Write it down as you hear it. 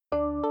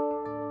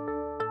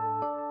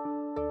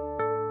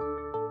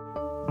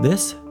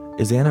This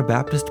is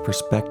Anabaptist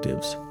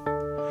Perspectives.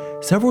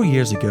 Several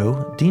years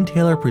ago, Dean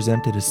Taylor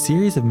presented a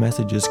series of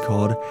messages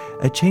called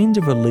A Change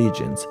of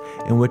Allegiance,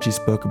 in which he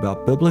spoke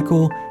about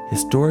biblical,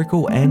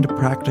 historical, and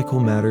practical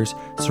matters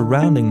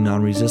surrounding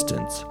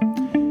non-resistance.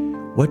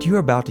 What you are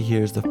about to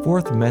hear is the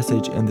fourth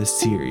message in this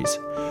series,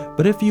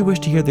 but if you wish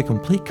to hear the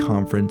complete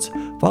conference,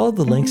 follow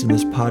the links in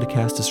this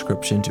podcast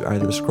description to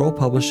either Scroll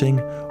Publishing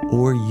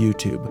or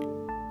YouTube.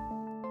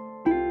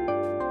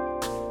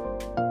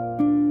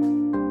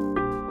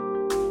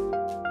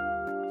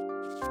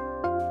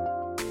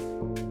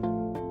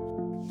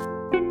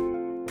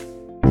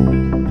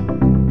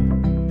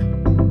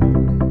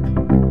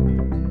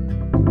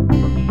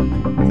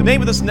 The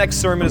name of this next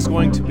sermon is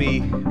going to be,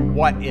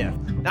 What If?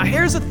 Now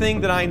here's the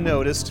thing that I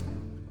noticed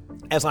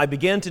as I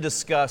began to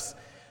discuss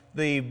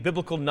the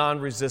biblical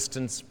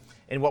non-resistance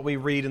and what we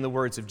read in the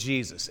words of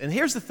Jesus. And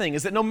here's the thing,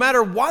 is that no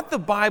matter what the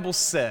Bible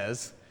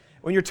says,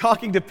 when you're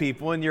talking to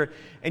people and you're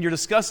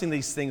discussing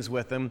these things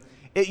with them,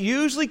 it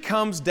usually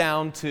comes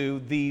down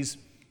to these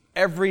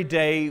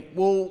everyday,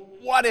 well,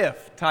 what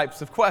if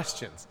types of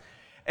questions.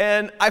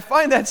 And I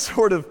find that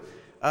sort of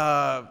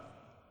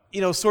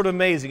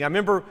amazing. I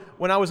remember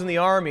when I was in the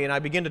Army and I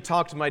began to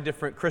talk to my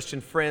different Christian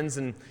friends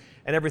and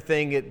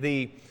everything,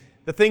 the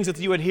things that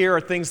you would hear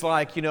are things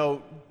like,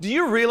 do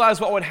you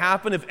realize what would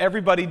happen if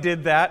everybody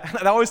did that?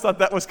 And I always thought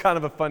that was kind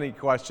of a funny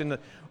question.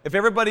 If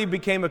everybody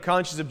became a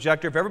conscious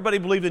objector, if everybody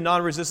believed in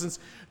non-resistance,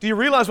 do you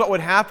realize what would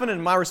happen?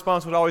 And my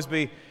response would always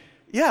be,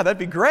 yeah, that'd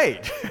be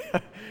great.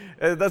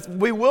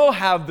 We will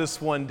have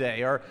this one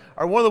day. Or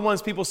one of the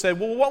ones people said,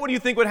 well, what would you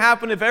think would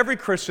happen if every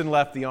Christian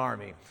left the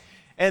Army?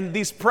 And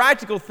these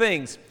practical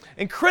things.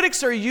 And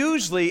critics are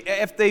usually,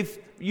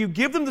 you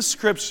give them the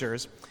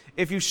scriptures,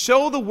 if you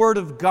show the Word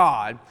of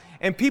God,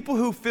 and people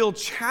who feel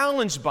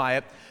challenged by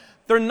it,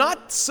 they're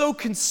not so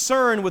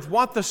concerned with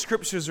what the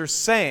scriptures are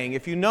saying,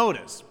 if you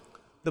notice,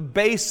 the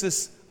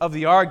basis of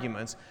the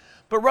arguments,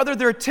 but rather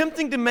they're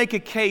attempting to make a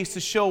case to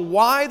show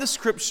why the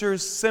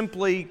scriptures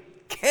simply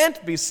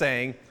can't be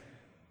saying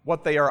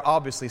what they are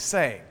obviously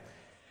saying.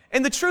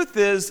 And the truth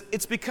is,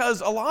 it's because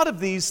a lot of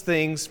these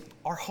things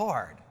are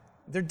hard.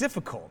 They're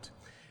difficult.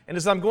 And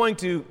as I'm going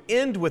to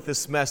end with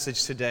this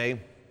message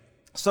today,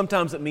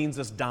 sometimes it means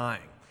us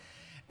dying.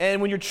 And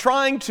when you're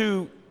trying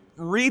to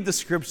read the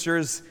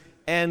scriptures,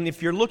 and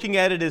if you're looking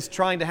at it as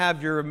trying to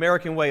have your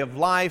American way of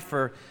life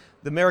or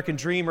the American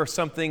dream or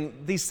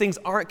something, these things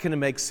aren't going to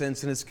make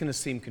sense and it's going to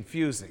seem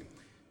confusing.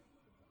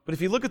 But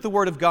if you look at the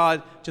Word of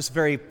God just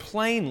very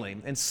plainly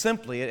and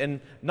simply and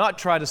not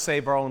try to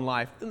save our own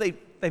life, then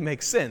they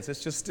make sense.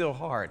 It's just still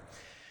hard.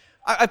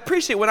 I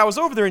appreciate when I was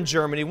over there in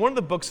Germany, one of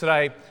the books that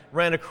I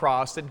ran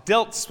across that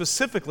dealt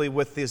specifically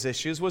with these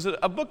issues was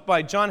a book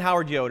by John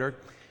Howard Yoder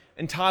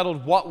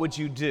entitled, What Would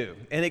You Do?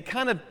 And it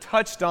kind of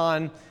touched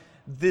on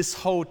this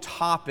whole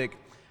topic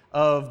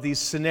of these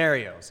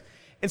scenarios.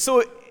 And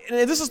so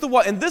this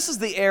is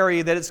the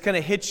area that it's going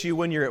to hit you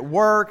when you're at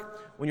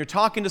work, when you're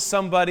talking to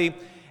somebody,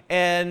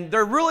 and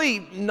they're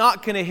really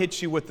not going to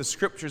hit you with the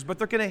scriptures, but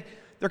they're going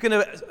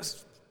to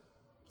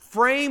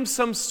frame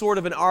some sort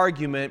of an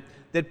argument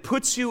that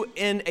puts you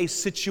in a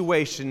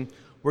situation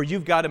where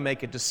you've got to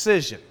make a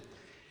decision.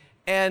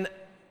 And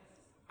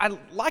I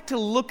like to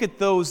look at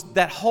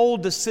that whole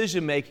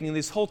decision-making and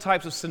these whole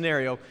types of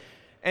scenario.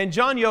 And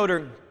John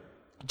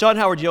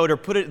Howard Yoder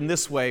put it in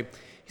this way.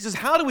 He says,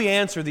 how do we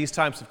answer these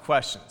types of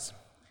questions?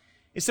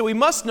 He said, we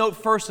must note,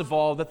 first of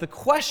all, that the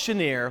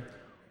questionnaire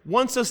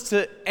wants us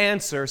to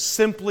answer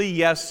simply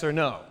yes or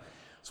no.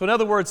 So in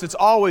other words, it's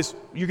always,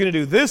 you're going to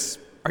do this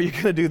or you're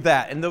going to do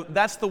that. And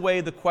that's the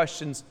way the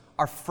questions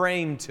are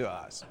framed to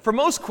us. For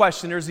most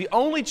questioners, the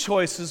only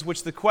choices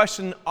which the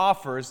question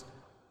offers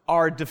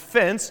are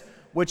defense,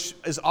 which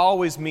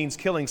always means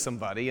killing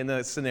somebody in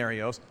the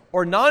scenarios,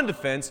 or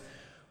non-defense,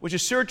 which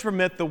is sure to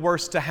permit the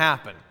worst to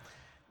happen.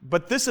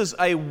 But this is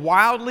a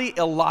wildly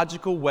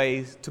illogical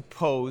way to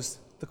pose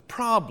the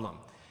problem.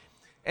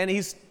 And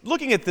he's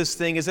looking at this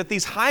thing is that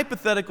these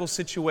hypothetical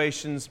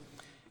situations,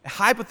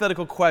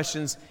 hypothetical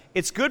questions,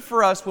 it's good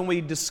for us when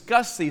we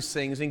discuss these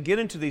things and get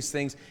into these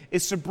things,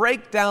 is to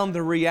break down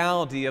the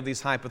reality of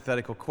these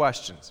hypothetical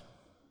questions.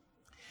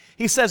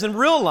 He says in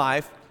real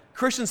life,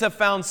 Christians have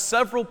found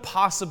several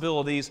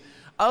possibilities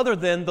other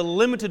than the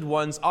limited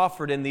ones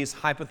offered in these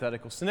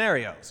hypothetical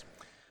scenarios,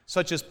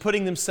 such as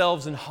putting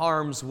themselves in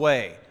harm's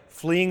way,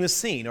 fleeing the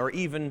scene, or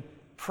even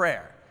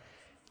prayer.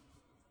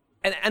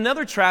 And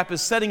another trap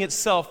is the setting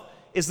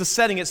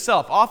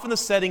itself. Often the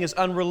setting is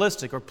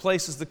unrealistic or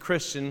places the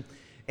Christian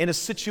in a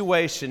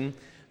situation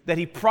that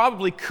he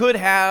probably could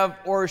have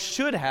or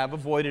should have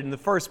avoided in the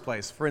first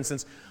place. For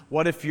instance,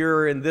 what if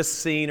you're in this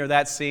scene or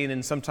that scene,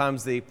 and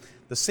sometimes the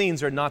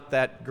scenes are not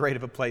that great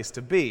of a place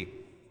to be.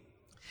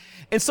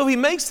 And so he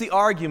makes the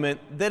argument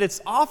that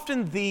it's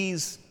often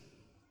these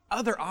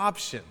other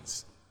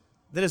options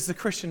that is the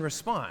Christian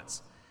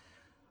response.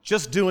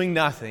 Just doing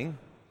nothing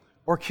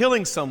or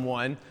killing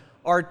someone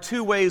are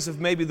two ways of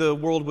maybe the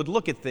world would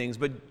look at things,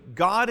 but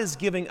God is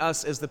giving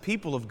us as the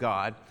people of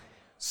God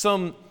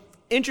some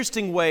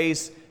interesting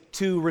ways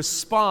to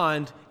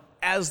respond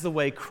as the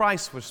way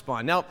Christ would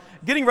respond. Now,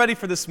 getting ready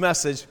for this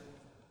message,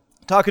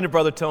 talking to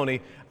Brother Tony,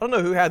 I don't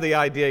know who had the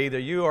idea, either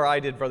you or I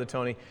did, Brother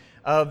Tony,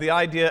 of the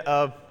idea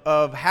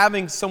of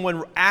having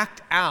someone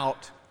act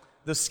out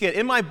the skit.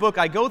 In my book,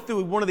 I go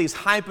through one of these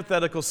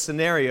hypothetical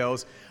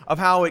scenarios of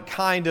how it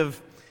kind of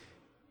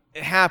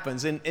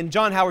happens. In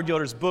John Howard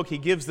Yoder's book, he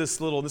gives this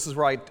is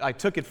where I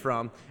took it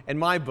from, in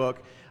my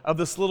book, of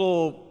this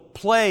little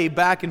play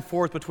back and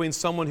forth between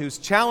someone who's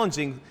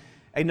challenging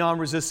a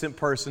non-resistant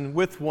person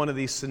with one of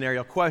these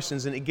scenario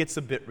questions, and it gets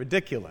a bit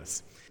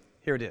ridiculous.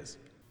 Here it is.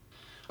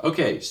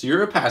 Okay, so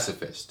you're a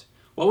pacifist.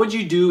 What would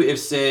you do if,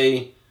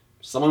 say,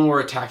 someone were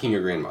attacking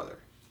your grandmother?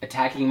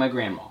 Attacking my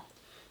grandma.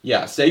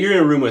 Yeah, say you're in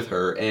a room with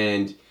her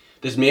and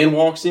this man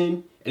walks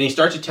in and he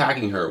starts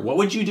attacking her. What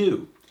would you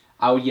do?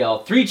 I would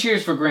yell, 3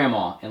 cheers for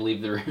grandma, and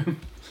leave the room.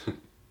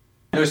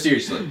 No,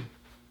 seriously.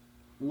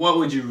 What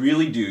would you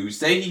really do?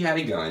 Say he had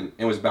a gun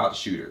and was about to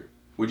shoot her.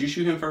 Would you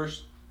shoot him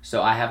first?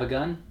 So I have a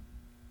gun?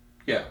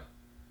 Yeah.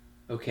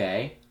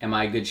 Okay. Am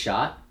I a good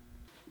shot?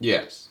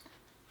 Yes.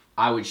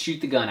 I would shoot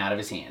the gun out of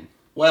his hand.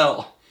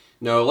 Well,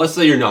 no, let's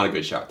say you're not a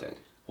good shot then.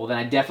 Well, then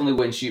I definitely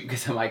wouldn't shoot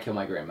because I might kill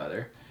my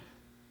grandmother.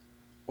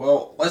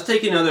 Well, let's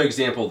take another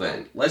example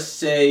then. Let's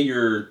say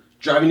you're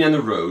driving down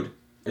the road.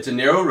 It's a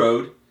narrow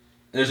road, and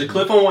there's a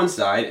cliff on one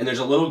side, and there's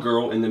a little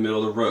girl in the middle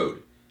of the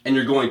road, and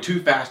you're going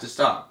too fast to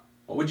stop.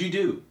 What would you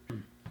do?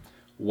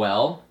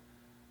 Well,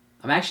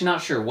 I'm actually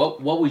not sure.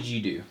 What would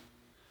you do?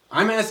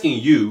 I'm asking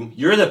you.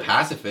 You're the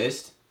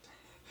pacifist.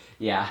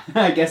 Yeah,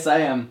 I guess I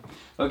am.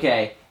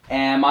 Okay,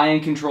 am I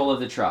in control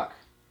of the truck?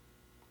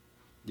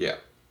 Yeah.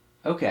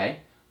 Okay,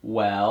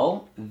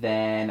 well,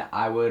 then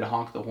I would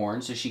honk the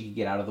horn so she could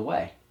get out of the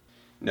way.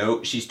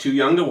 No, she's too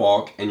young to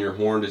walk, and your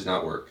horn does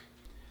not work.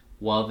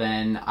 Well,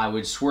 then I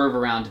would swerve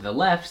around to the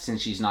left since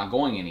she's not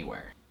going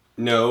anywhere.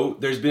 No,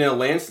 there's been a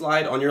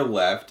landslide on your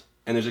left,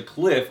 and there's a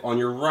cliff on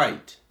your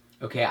right.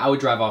 Okay, I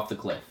would drive off the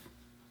cliff.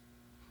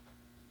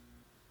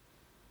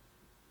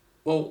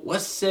 Well,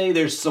 let's say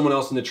there's someone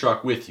else in the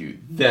truck with you.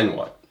 Then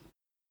what?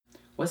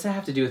 What's that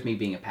have to do with me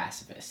being a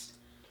pacifist?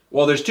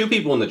 Well, there's 2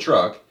 people in the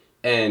truck,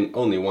 and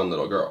only 1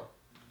 little girl.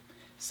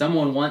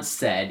 Someone once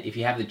said, if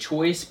you have the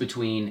choice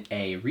between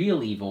a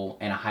real evil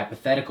and a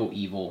hypothetical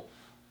evil,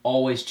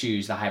 always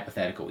choose the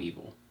hypothetical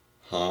evil.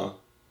 Huh?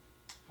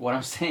 What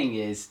I'm saying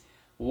is,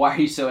 why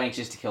are you so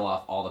anxious to kill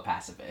off all the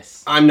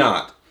pacifists? I'm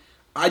not.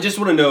 I just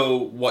want to know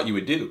what you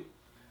would do.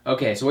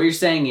 Okay, so what you're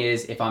saying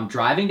is, if I'm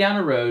driving down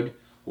a road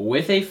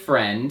with a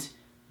friend,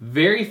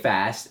 very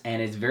fast, and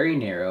it's very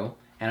narrow,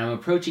 and I'm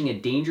approaching a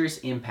dangerous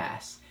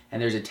impasse,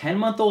 and there's a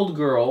 10-month-old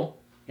girl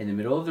in the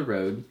middle of the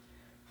road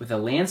with a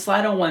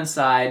landslide on one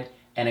side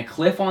and a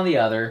cliff on the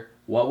other,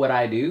 what would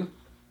I do?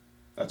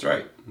 That's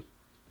right.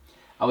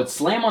 I would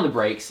slam on the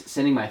brakes,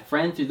 sending my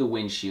friend through the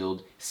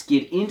windshield,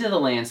 skid into the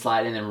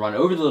landslide, and then run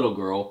over the little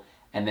girl,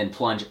 and then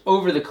plunge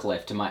over the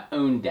cliff to my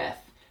own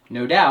death.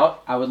 No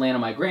doubt, I would land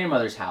on my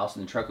grandmother's house,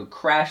 and the truck would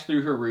crash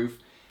through her roof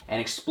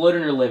and explode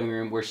in her living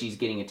room where she's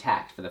getting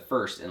attacked for the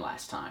first and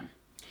last time.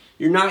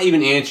 You're not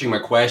even answering my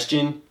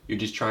question. You're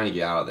just trying to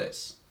get out of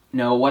this.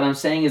 No, what I'm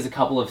saying is a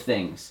couple of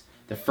things.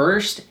 The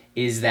first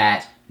is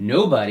that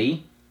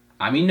nobody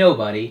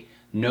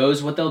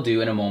knows what they'll do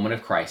in a moment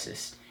of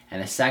crisis.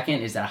 And the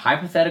second is that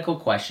hypothetical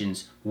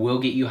questions will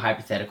get you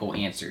hypothetical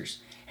answers.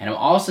 And I'm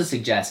also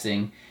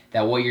suggesting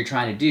that what you're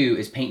trying to do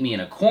is paint me in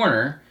a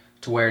corner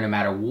to where no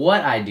matter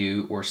what I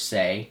do or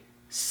say,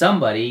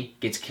 somebody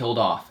gets killed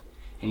off.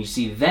 And you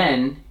see,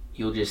 then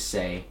you'll just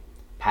say,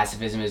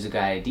 pacifism is a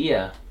good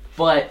idea,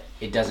 but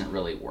it doesn't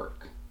really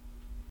work.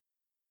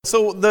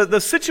 So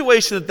the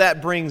situation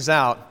that brings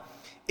out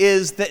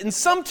is that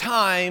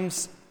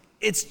sometimes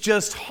it's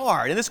just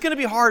hard, and it's going to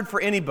be hard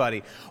for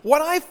anybody.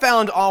 What I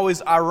found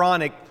always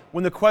ironic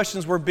when the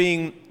questions were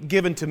being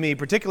given to me,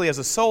 particularly as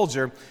a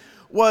soldier,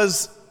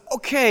 was,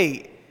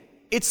 okay,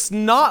 it's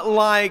not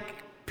like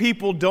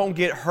people don't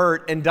get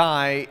hurt and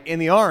die in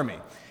the Army,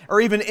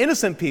 or even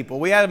innocent people.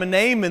 We have a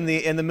name in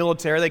the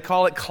military, they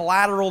call it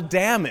collateral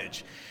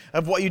damage,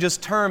 of what you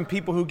just term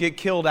people who get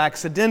killed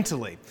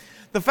accidentally.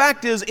 The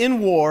fact is, in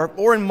war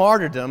or in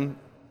martyrdom,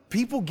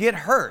 people get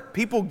hurt,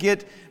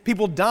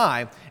 people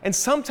die, and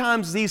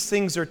sometimes these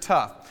things are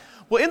tough.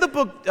 Well, in the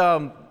book,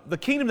 The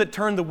Kingdom That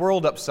Turned the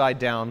World Upside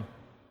Down,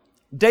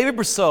 David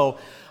Brousseau,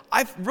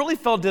 I really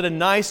felt did a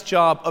nice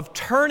job of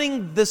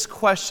turning this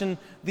question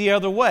the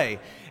other way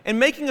and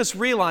making us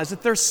realize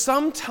that there's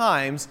some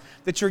times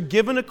that you're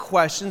given a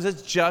question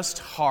that's just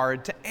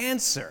hard to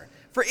answer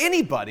for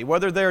anybody,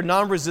 whether they're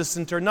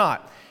non-resistant or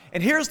not.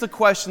 And here's the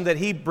question that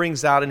he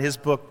brings out in his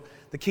book,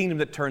 The Kingdom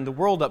That Turned the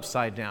World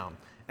Upside Down.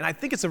 And I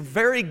think it's a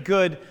very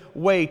good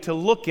way to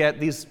look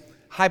at these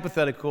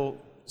hypothetical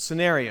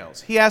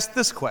scenarios. He asked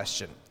this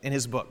question in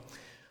his book.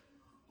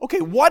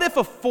 Okay, what if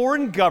a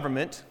foreign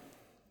government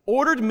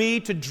ordered me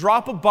to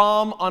drop a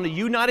bomb on a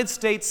United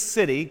States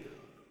city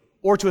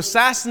or to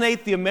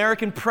assassinate the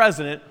American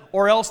president,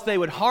 or else they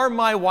would harm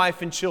my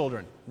wife and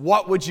children?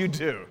 What would you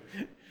do?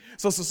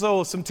 So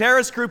some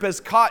terrorist group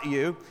has caught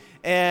you,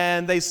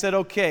 and they said,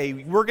 okay,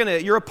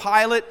 you're a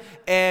pilot,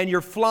 and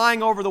you're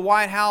flying over the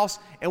White House,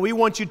 and we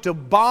want you to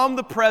bomb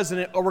the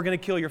president, or we're going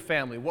to kill your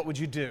family. What would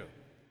you do?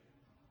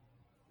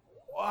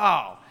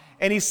 Wow.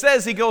 And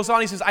he goes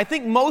on, I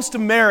think most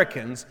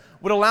Americans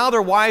would allow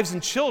their wives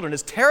and children,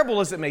 as terrible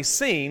as it may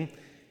seem,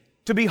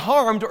 to be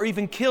harmed or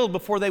even killed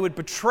before they would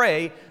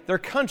betray their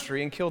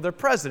country and kill their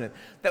president.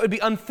 That would be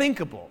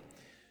unthinkable.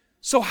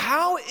 So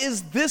how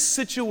is this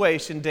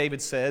situation,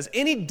 David says,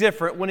 any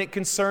different when it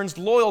concerns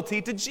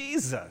loyalty to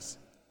Jesus?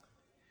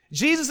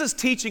 Jesus'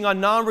 teaching on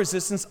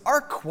non-resistance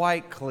are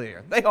quite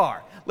clear. They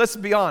are. Let's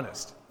be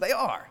honest. They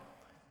are.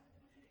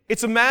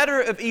 It's a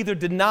matter of either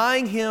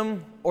denying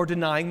him or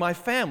denying my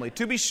family.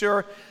 To be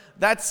sure,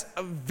 that's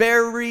a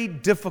very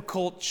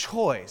difficult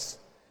choice.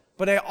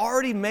 But I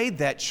already made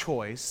that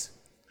choice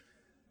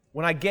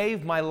when I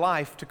gave my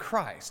life to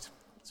Christ.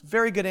 It's a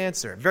very good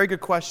answer, very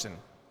good question.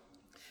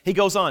 He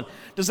goes on,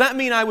 does that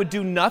mean I would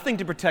do nothing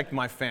to protect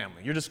my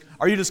family?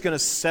 Are you just going to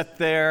sit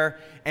there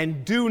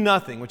and do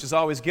nothing, which is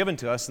always given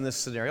to us in this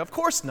scenario? Of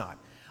course not.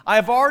 I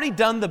have already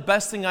done the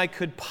best thing I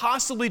could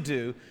possibly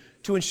do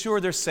to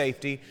ensure their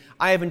safety.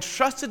 I have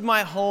entrusted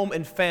my home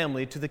and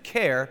family to the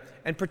care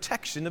and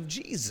protection of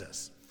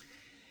Jesus.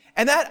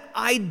 And that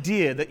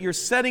idea that you're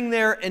sitting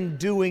there and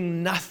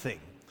doing nothing,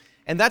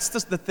 and that's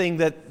just the thing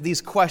that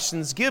these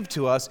questions give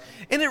to us,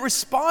 and it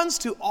responds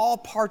to all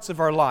parts of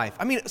our life.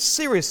 I mean,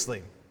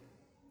 seriously,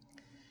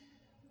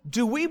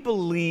 do we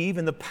believe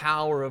in the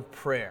power of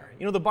prayer?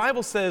 You know, the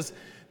Bible says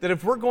that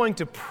if we're going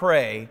to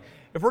pray,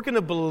 if we're going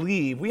to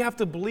believe, we have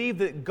to believe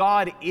that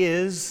God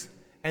is,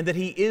 and that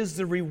he is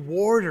the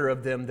rewarder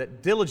of them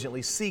that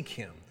diligently seek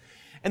him.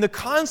 And the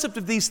concept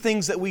of these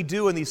things that we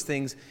do in these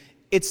things,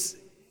 it's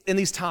in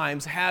these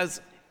times,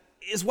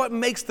 is what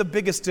makes the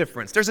biggest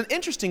difference. There's an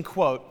interesting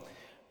quote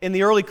in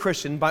the early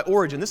Christian by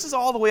Origen. This is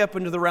all the way up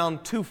into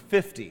around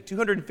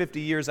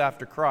 250 years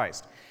after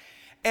Christ.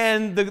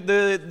 And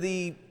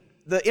the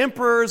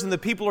emperors and the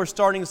people are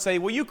starting to say,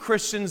 well, you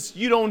Christians,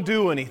 you don't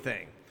do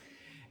anything.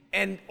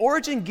 And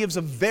Origen gives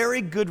a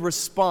very good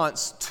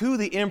response to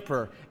the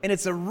emperor, and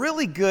it's a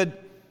really good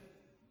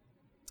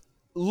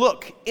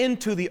look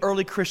into the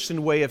early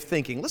Christian way of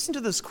thinking. Listen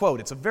to this quote.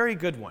 It's a very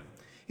good one.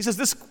 He says,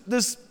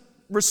 this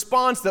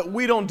response that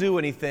we don't do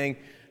anything,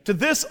 to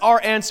this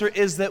our answer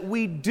is that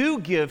we do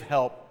give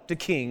help to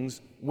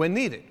kings when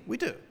needed. We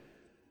do.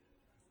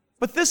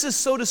 But this is,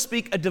 so to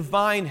speak, a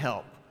divine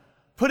help,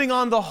 putting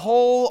on the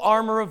whole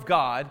armor of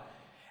God.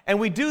 And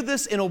we do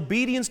this in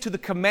obedience to the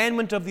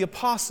commandment of the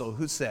apostle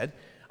who said,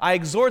 I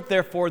exhort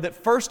therefore that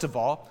first of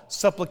all,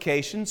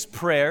 supplications,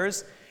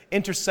 prayers,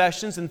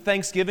 intercessions, and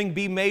thanksgiving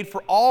be made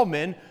for all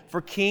men,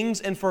 for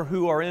kings, and for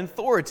who are in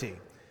authority.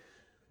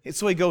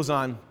 So he goes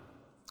on,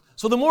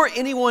 so the more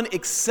anyone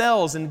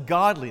excels in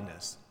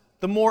godliness,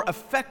 the more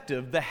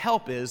effective the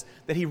help is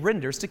that he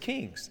renders to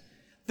kings.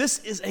 This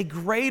is a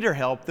greater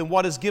help than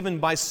what is given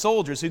by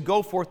soldiers who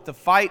go forth to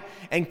fight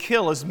and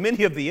kill as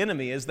many of the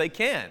enemy as they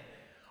can.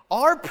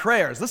 Our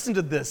prayers, listen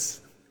to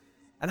this,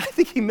 and I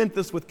think he meant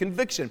this with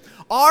conviction.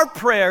 Our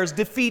prayers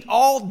defeat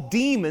all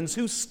demons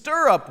who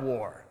stir up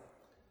war.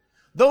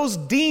 Those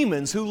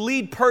demons who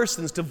lead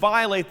persons to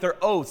violate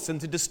their oaths and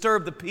to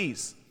disturb the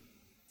peace.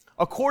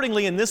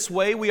 Accordingly, in this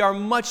way, we are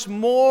much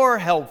more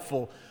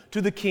helpful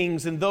to the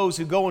kings and those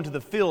who go into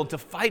the field to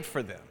fight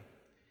for them.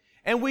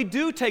 And we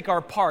do take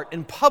our part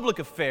in public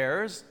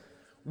affairs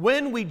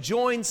when we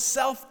join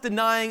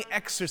self-denying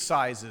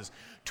exercises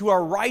to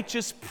our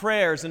righteous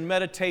prayers and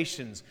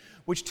meditations,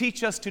 which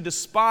teach us to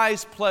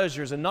despise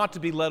pleasures and not to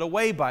be led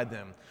away by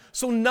them.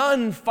 So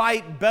none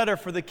fight better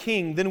for the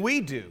king than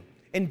we do.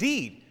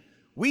 Indeed,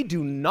 we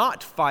do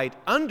not fight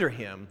under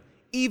him,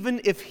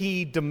 even if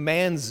he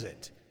demands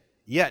it.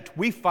 Yet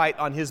we fight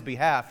on his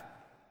behalf,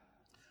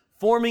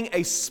 forming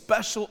a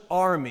special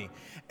army,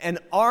 an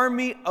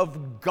army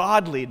of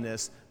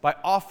godliness, by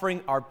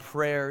offering our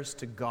prayers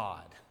to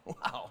God.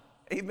 Wow,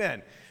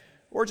 amen.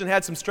 Origen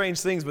had some strange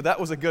things, but that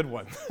was a good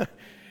one.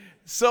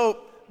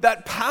 So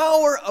that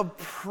power of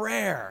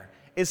prayer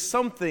is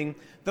something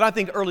that I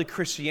think early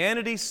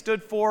Christianity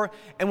stood for.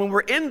 And when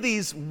we're in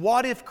these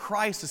what-if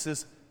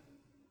crises,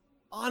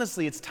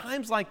 honestly, it's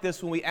times like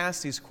this when we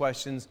ask these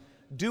questions,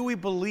 do we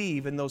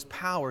believe in those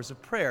powers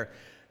of prayer?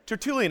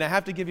 Tertullian, I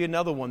have to give you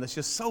another one that's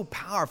just so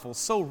powerful,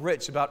 so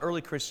rich about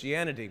early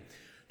Christianity.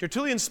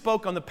 Tertullian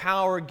spoke on the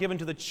power given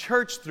to the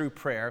church through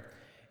prayer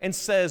and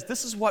says,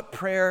 this is what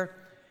prayer,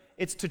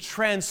 it's to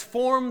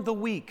transform the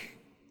weak,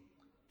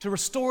 to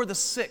restore the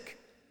sick,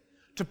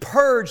 to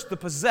purge the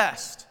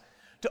possessed,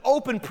 to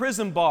open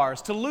prison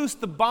bars, to loose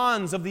the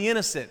bonds of the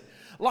innocent.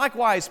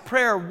 Likewise,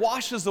 prayer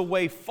washes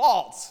away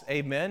faults,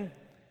 amen,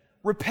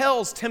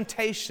 repels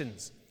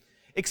temptations,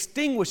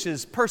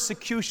 extinguishes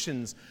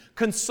persecutions,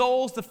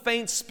 consoles the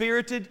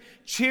faint-spirited,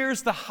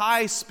 cheers the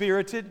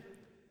high-spirited,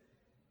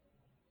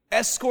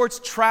 escorts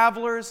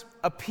travelers,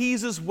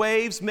 appeases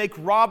waves, make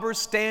robbers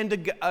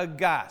stand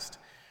aghast,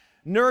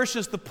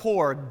 nourishes the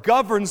poor,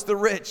 governs the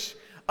rich,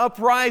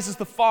 uprises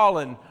the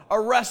fallen,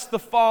 arrests the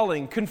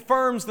falling,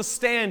 confirms the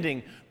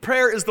standing.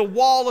 Prayer is the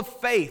wall of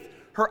faith,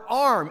 her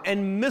arm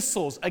and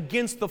missiles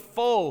against the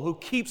foe who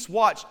keeps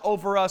watch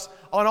over us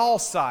on all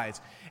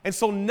sides. And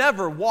so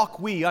never walk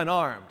we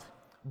unarmed.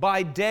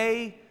 By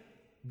day,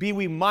 be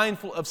we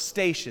mindful of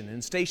station.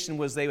 And station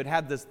was they would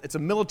have this, it's a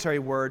military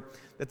word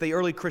that the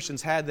early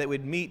Christians had that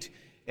would meet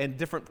in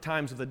different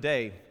times of the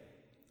day.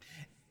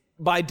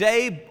 By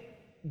day,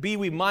 be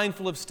we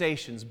mindful of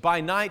stations.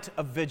 By night,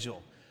 of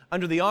vigil.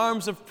 Under the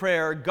arms of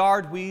prayer,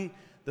 guard we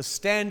the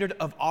standard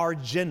of our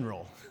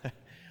general.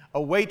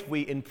 Await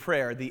we in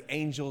prayer the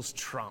angel's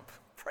trump.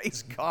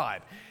 Praise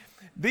God.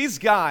 These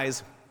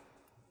guys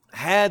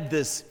had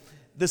this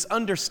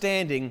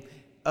understanding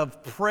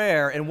of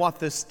prayer and what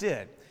this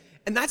did.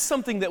 And that's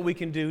something that we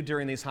can do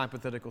during these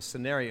hypothetical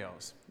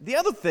scenarios. The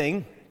other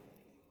thing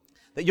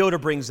that Yoda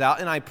brings out,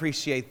 and I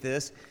appreciate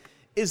this,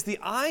 is the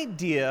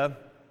idea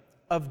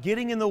of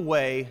getting in the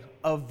way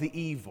of the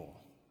evil.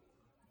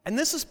 And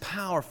this is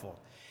powerful.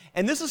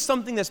 And this is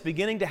something that's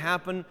beginning to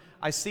happen,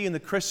 I see in the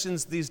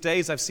Christians these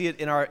days. I see it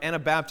in our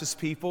Anabaptist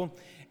people.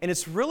 And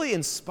it's really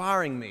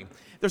inspiring me.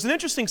 There's an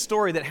interesting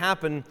story that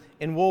happened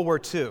in World War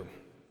II.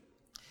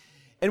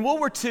 In World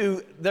War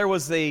II, there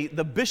was the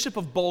Bishop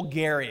of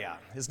Bulgaria.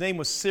 His name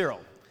was Cyril,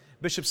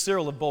 Bishop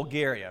Cyril of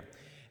Bulgaria.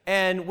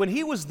 And when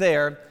he was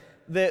there,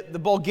 the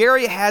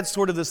Bulgaria had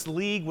sort of this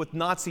league with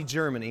Nazi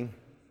Germany.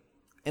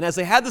 And as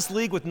they had this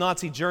league with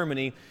Nazi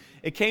Germany,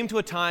 it came to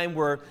a time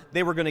where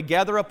they were going to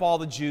gather up all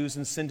the Jews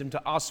and send them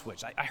to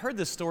Auschwitz. I heard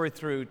this story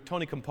through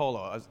Tony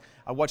Campolo.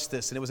 I watched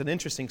this, and it was an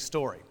interesting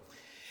story.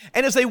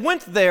 And as they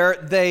went there,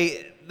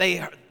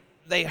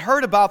 they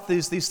heard about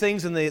these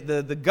things, and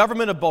the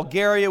government of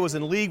Bulgaria was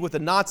in league with the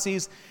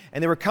Nazis,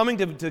 and they were coming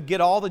to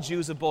get all the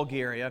Jews of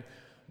Bulgaria.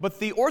 But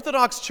the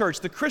Orthodox Church,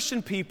 the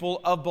Christian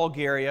people of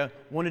Bulgaria,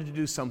 wanted to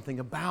do something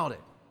about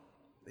it.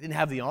 They didn't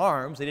have the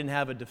arms, they didn't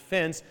have a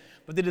defense,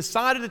 but they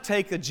decided to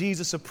take a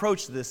Jesus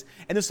approach to this.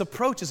 And this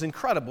approach is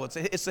incredible.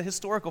 It's a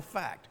historical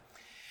fact.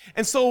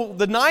 And so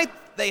the night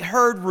they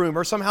heard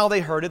rumor, somehow they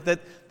heard it,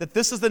 that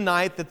this is the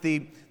night that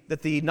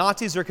the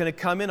Nazis are going to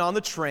come in on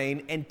the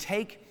train and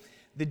take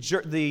the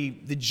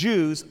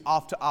Jews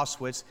off to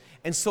Auschwitz.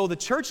 And so the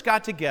church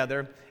got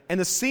together, and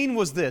the scene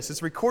was this.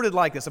 It's recorded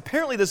like this.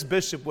 Apparently this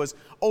bishop was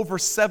over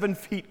 7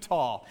 feet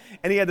tall,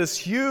 and he had this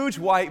huge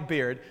white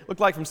beard.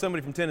 Looked like from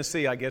somebody from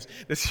Tennessee, I guess.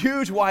 This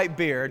huge white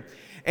beard,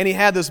 and he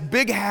had this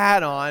big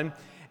hat on,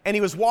 and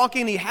he was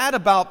walking. He had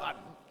about,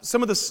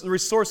 some of the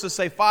resources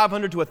say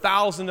 500 to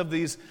 1,000 of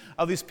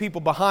these people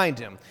behind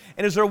him.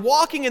 And as they're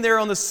walking in there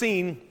on the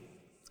scene,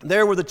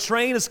 there where the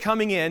train is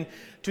coming in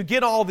to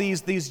get all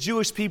these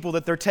Jewish people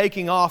that they're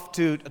taking off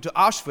to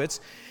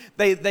Auschwitz,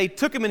 they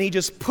took him and he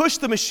just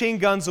pushed the machine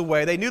guns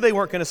away. They knew they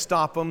weren't going to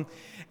stop him.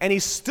 And he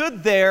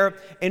stood there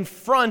in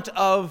front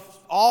of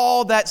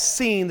all that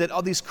scene, that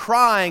all these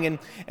crying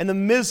and the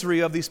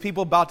misery of these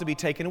people about to be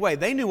taken away.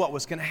 They knew what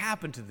was going to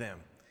happen to them.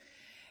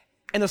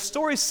 And the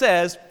story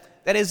says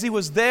that as he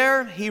was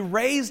there, he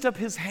raised up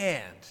his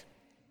hand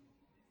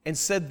and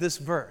said this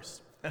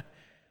verse,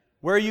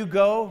 "Where you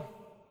go,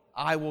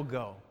 I will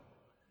go.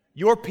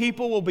 Your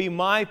people will be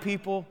my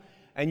people,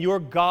 and your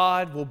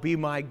God will be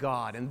my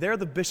God." And there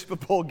the Bishop of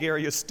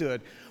Bulgaria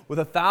stood with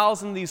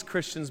 1,000 of these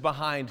Christians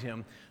behind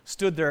him,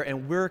 stood there,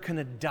 and we're going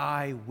to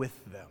die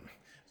with them.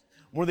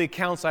 One of the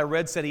accounts I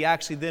read said he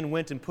actually then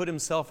went and put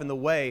himself in the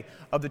way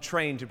of the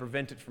train to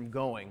prevent it from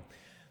going.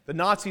 The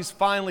Nazis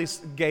finally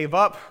gave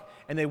up,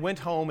 and they went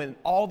home, and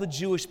all the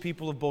Jewish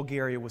people of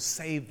Bulgaria was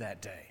saved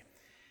that day.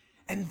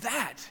 And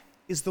that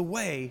is the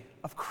way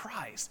of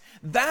Christ.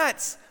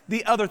 That's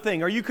the other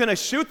thing. Are you going to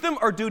shoot them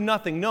or do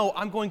nothing? No,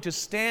 I'm going to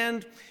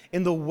stand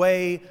in the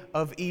way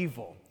of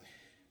evil.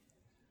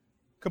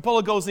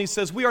 Campolo goes and he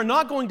says, we are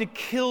not going to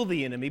kill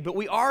the enemy, but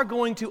we are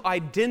going to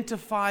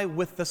identify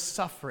with the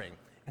suffering.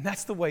 And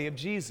that's the way of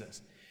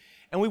Jesus.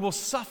 And we will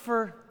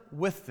suffer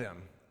with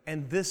them.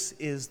 And this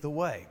is the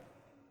way.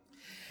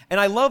 And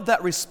I love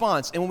that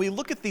response. And when we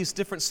look at these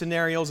different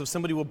scenarios of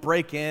somebody will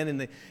break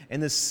in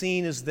and the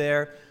scene is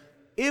there,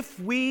 if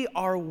we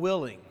are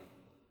willing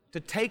to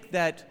take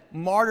that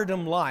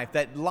martyrdom life,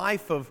 that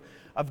life of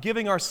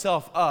giving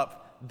ourselves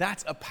up,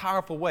 that's a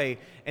powerful way.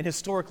 And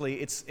historically,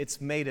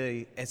 it's made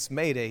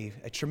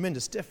a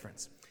tremendous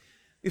difference.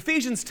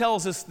 Ephesians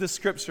tells us this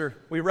scripture,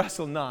 we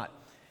wrestle not.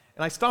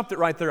 And I stopped it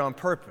right there on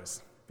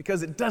purpose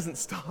because it doesn't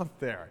stop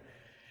there.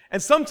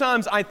 And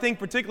sometimes I think,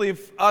 particularly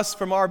if us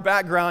from our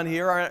background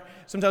here,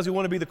 sometimes we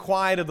want to be the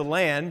quiet of the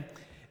land,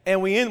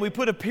 and we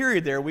put a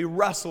period there. We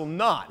wrestle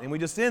not, and we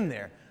just end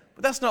there.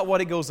 But that's not what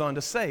it goes on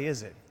to say,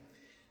 is it?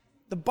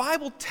 The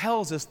Bible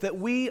tells us that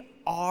we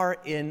are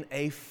in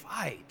a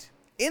fight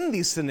in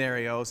these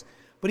scenarios,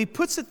 but he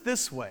puts it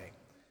this way.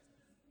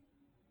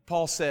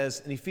 Paul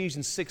says in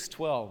Ephesians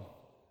 6:12,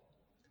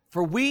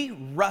 "For we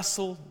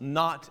wrestle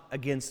not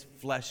against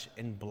flesh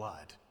and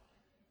blood."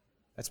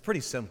 That's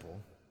pretty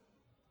simple.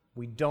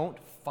 We don't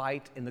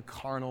fight in the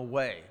carnal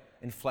way,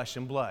 in flesh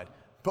and blood.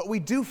 But we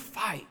do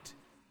fight.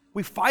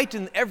 We fight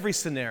in every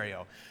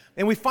scenario.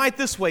 And we fight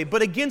this way,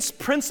 but against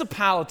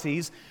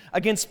principalities,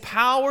 against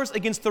powers,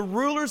 against the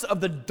rulers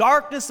of the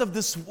darkness of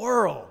this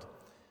world,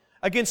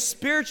 against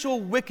spiritual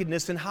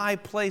wickedness in high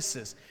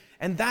places.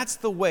 And that's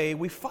the way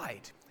we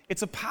fight.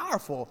 It's a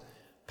powerful,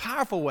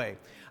 powerful way.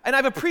 And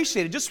I've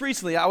appreciated, just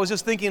recently, I was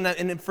just thinking,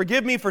 and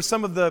forgive me for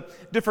some of the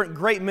different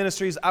great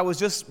ministries, I was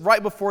just,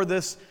 right before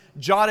this,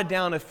 jotted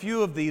down a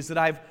few of these that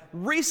I've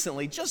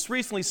just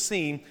recently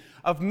seen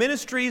of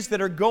ministries that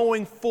are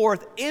going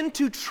forth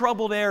into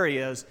troubled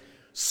areas,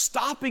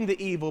 stopping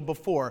the evil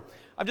before.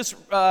 I've just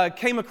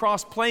came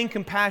across Plain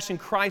Compassion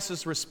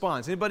Crisis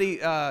Response. Anybody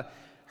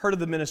heard of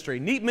the ministry?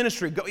 Neat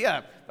ministry.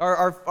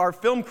 Our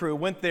film crew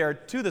went there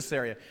to this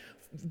area.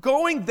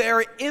 Going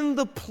there in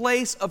the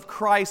place of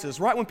crisis,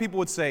 right when people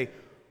would say,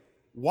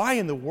 why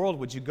in the world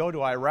would you go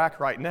to Iraq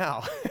right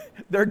now?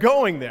 They're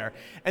going there.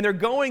 And they're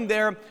going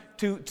there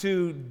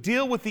to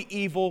deal with the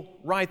evil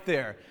right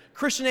there.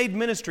 Christian Aid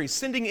Ministry,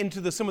 sending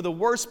into some of the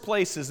worst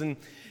places.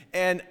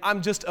 And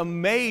I'm just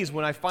amazed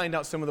when I find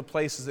out some of the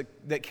places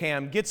that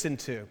Cam gets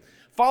into.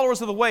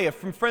 Followers of the Way,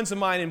 from friends of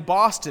mine in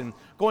Boston,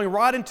 going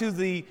right into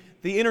the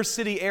inner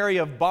city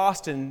area of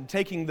Boston,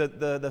 taking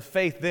the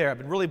faith there. I've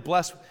been really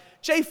blessed.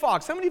 Jay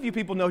Fox, how many of you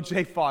people know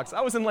Jay Fox?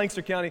 I was in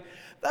Lancaster County.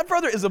 That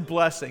brother is a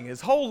blessing. His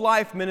whole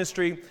life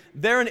ministry,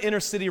 there in inner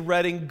city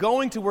Reading,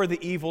 going to where the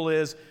evil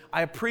is.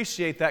 I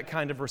appreciate that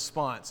kind of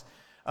response.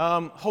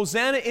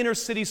 Hosanna Inner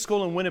City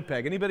School in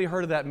Winnipeg. Anybody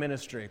heard of that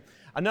ministry?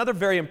 Another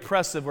very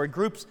impressive, where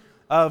groups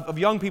of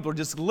young people are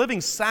just living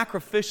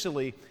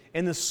sacrificially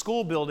in the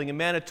school building in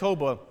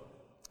Manitoba,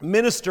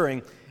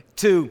 ministering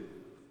to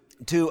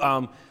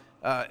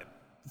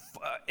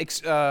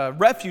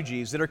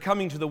refugees that are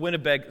coming to the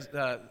Winnipeg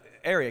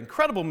area.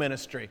 Incredible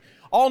ministry.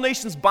 All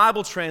Nations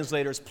Bible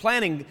translators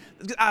planning.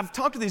 I've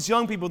talked to these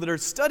young people that are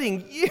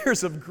studying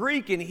years of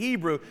Greek and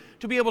Hebrew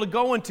to be able to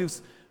go into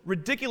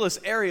ridiculous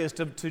areas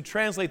to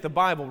translate the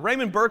Bible.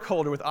 Raymond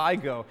Burkholder with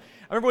IGO.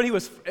 I remember when he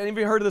was, any of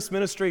you heard of this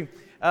ministry?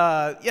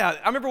 I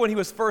remember when he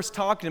was first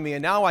talking to me,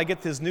 and now I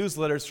get his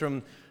newsletters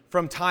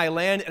from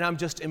Thailand, and I'm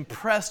just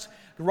impressed,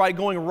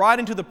 going right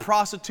into the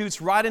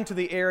prostitutes, right into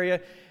the area,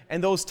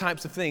 and those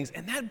types of things.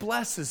 And that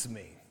blesses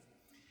me.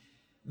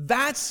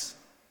 That's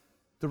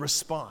the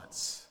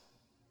response.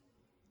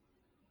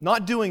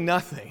 Not doing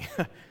nothing.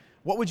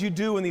 What would you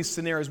do in these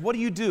scenarios? What do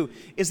you do?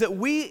 Is that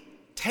we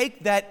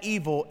take that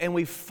evil and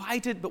we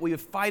fight it, but we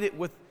fight it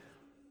with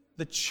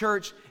the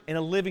church and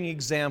a living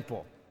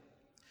example.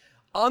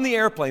 On the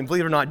airplane,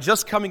 believe it or not,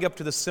 just coming up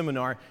to the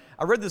seminar,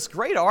 I read this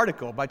great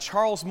article by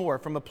Charles Moore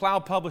from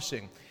McLeod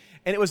Publishing.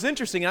 And it was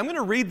interesting. I'm going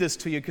to read this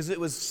to you because it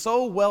was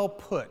so well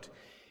put.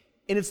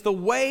 And it's the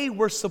way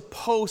we're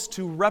supposed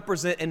to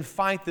represent and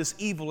fight this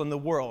evil in the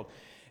world.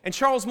 And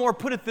Charles Moore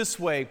put it this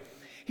way.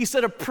 He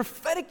said, a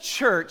prophetic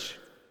church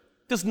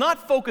does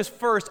not focus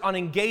first on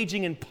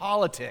engaging in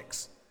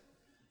politics.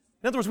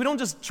 In other words, we don't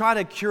just try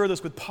to cure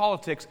this with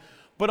politics,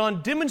 but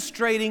on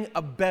demonstrating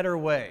a better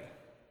way.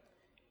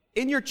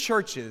 In your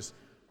churches,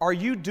 are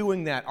you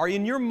doing that? Are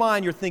in your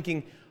mind you're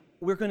thinking,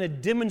 we're going to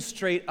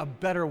demonstrate a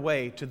better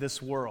way to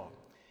this world?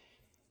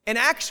 In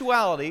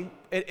actuality,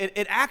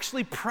 it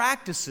actually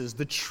practices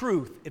the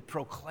truth it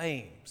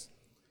proclaims.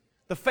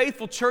 The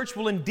faithful church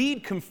will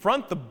indeed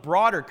confront the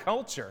broader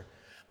culture,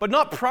 but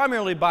not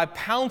primarily by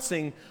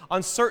pouncing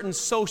on certain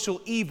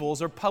social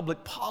evils or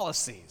public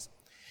policies.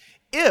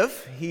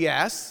 If, he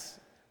asks,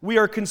 we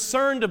are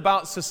concerned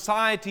about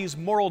society's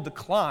moral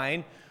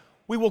decline,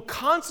 we will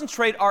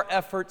concentrate our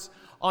efforts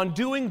on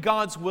doing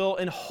God's will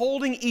and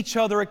holding each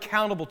other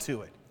accountable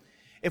to it.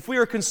 If we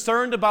are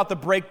concerned about the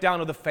breakdown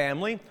of the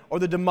family or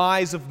the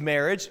demise of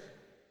marriage,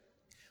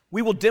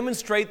 we will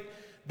demonstrate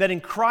that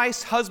in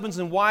Christ, husbands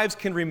and wives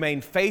can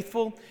remain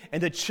faithful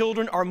and that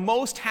children are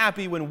most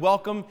happy when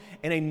welcomed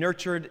and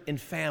nurtured in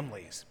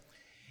families.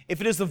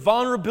 If it is the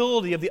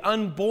vulnerability of the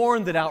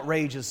unborn that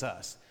outrages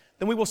us,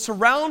 then we will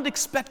surround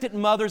expectant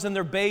mothers and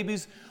their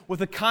babies with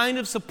the kind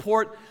of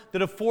support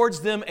that affords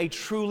them a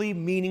truly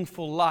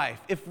meaningful life.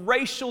 If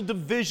racial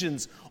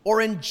divisions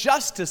or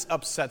injustice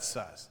upsets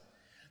us,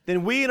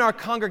 then we in our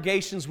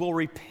congregations will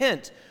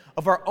repent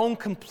of our own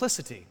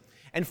complicity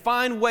and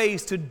find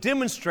ways to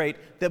demonstrate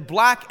that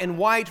black and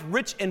white,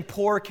 rich and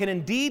poor can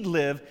indeed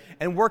live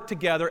and work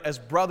together as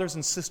brothers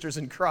and sisters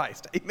in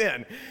Christ.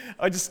 Amen.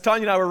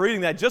 Tanya and I were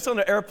reading that just on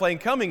the airplane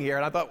coming here,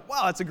 and I thought,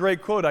 wow, that's a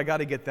great quote. I got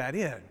to get that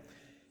in.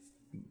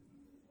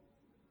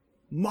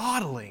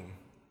 Modeling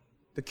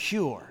the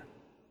cure.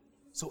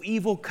 So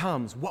evil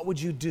comes. What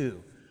would you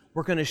do?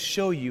 We're going to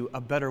show you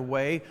a better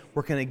way.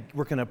 We're going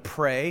to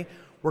pray.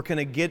 We're going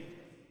to get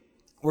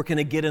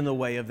in the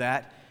way of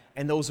that.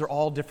 And those are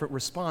all different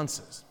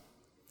responses.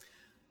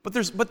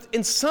 But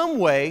in some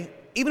way,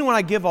 even when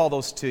I give all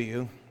those to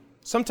you,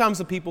 sometimes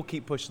the people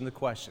keep pushing the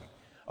question.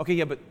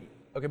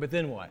 But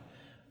then what?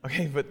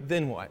 Okay, but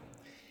then what?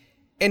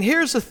 And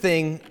here's the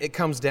thing it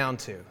comes down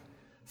to.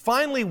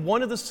 Finally,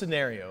 one of the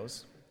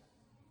scenarios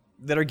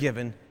that are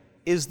given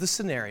is the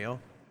scenario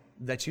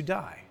that you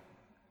die.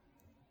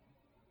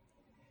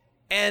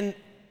 And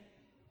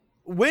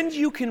when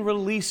you can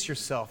release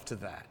yourself to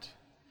that,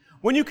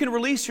 when you can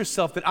release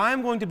yourself that I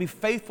am going to be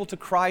faithful to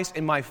Christ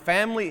and my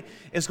family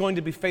is going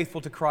to be faithful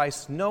to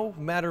Christ no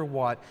matter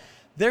what,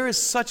 there is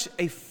such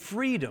a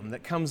freedom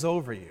that comes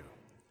over you.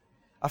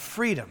 A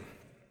freedom.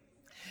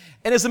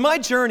 And as in my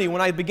journey,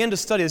 when I began to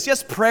study this,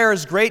 yes, prayer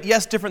is great.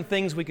 Yes, different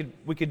things we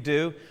could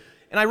do.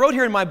 And I wrote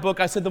here in my book,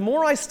 I said, the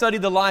more I study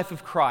the life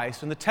of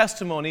Christ and the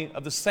testimony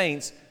of the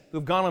saints who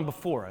have gone on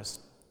before us,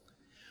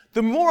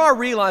 the more I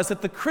realize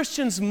that the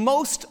Christian's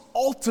most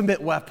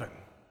ultimate weapon,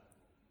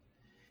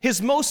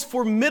 his most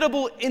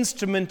formidable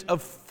instrument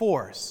of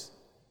force,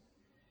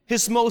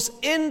 his most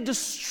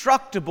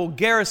indestructible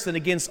garrison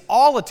against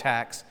all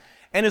attacks,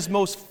 and his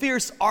most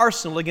fierce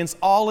arsenal against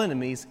all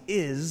enemies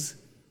is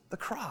the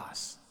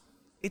cross.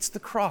 It's the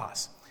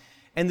cross.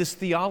 And this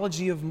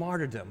theology of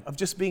martyrdom, of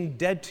just being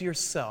dead to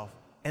yourself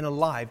and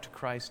alive to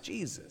Christ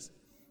Jesus.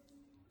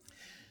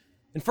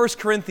 In 1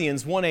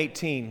 Corinthians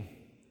 1:18,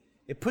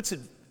 it puts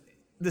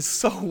this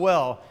so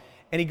well,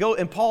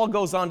 and Paul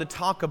goes on to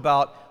talk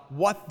about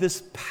what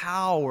this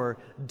power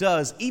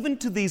does, even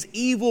to these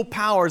evil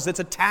powers that's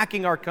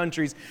attacking our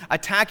countries,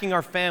 attacking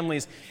our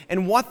families,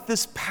 and what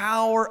this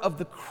power of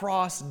the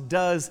cross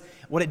does,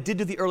 what it did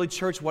to the early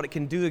church, what it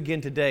can do again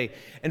today.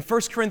 In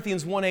 1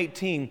 Corinthians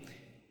 1:18,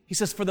 he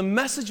says, "For the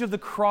message of the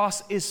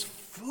cross is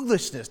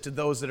foolishness to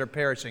those that are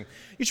perishing."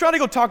 You try to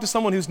go talk to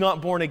someone who's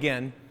not born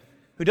again,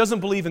 who doesn't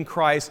believe in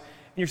Christ,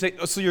 and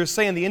you're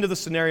saying the end of the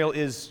scenario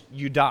is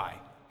you die.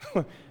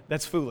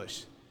 That's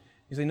foolish.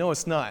 You say, no,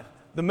 it's not.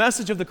 The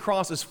message of the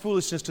cross is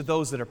foolishness to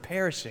those that are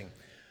perishing.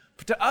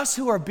 But to us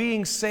who are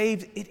being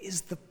saved, it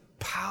is the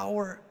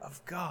power of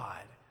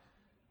God.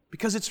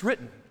 Because it's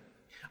written,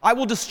 "I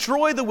will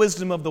destroy the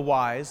wisdom of the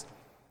wise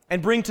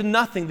and bring to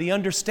nothing the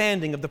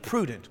understanding of the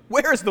prudent."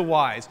 Where is the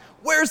wise?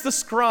 Where is the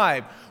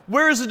scribe?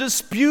 Where is the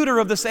disputer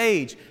of this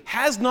age?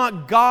 Has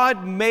not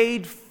God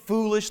made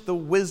foolish the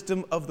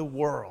wisdom of the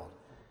world?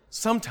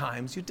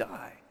 Sometimes you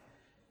die.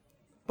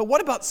 But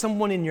what about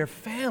someone in your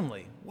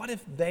family? What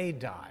if they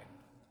die?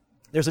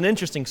 There's an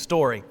interesting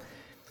story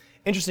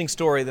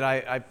that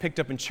I picked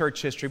up in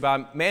church history by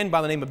a man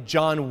by the name of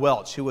John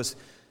Welch, who was,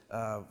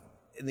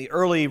 in the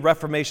early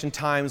Reformation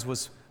times,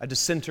 was a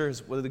dissenter,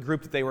 was the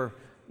group that they were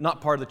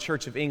not part of the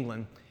Church of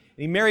England.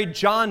 And he married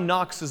John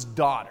Knox's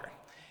daughter.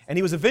 And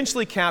he was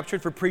eventually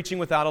captured for preaching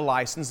without a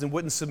license and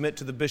wouldn't submit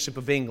to the Bishop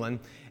of England,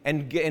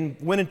 and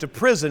went into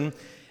prison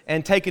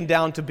and taken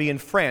down to be in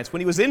France.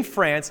 When he was in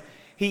France,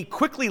 he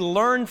quickly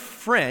learned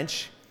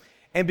French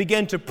and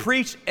began to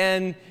preach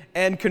and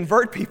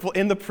convert people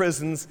in the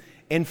prisons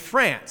in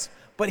France.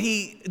 But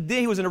he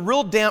was in a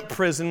real damp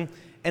prison,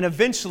 and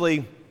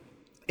eventually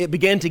it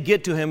began to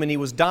get to him, and he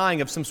was dying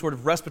of some sort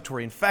of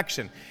respiratory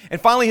infection. And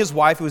finally his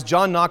wife, who was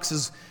John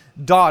Knox's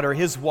daughter,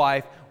 his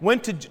wife,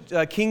 went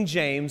to King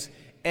James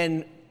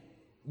and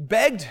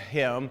begged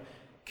him,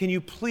 "Can you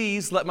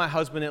please let my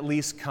husband at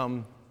least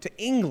come to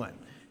England?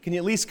 Can you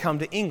at least come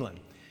to England?"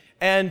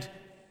 And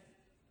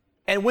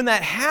when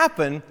that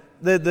happened,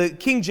 the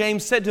King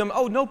James said to him,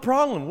 "Oh, no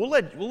problem. We'll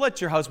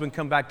let your husband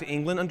come back to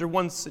England under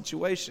one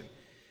situation.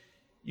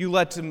 He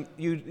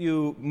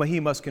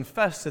must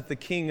confess that the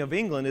King of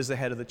England is the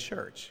head of the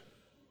church,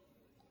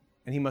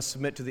 and he must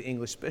submit to the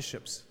English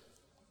bishops."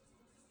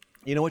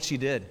 You know what she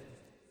did?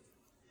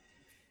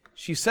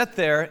 She sat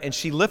there and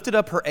she lifted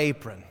up her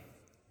apron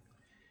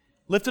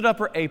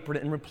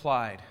and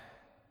replied,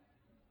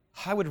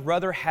 "I would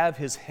rather have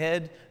his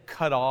head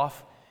cut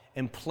off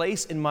and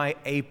place in my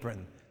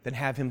apron than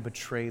have him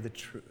betray the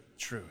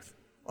truth."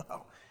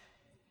 Wow.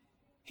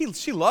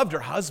 She loved her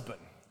husband.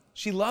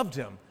 She loved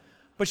him.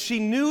 But she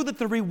knew that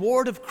the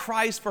reward of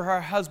Christ for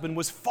her husband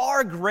was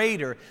far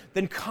greater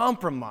than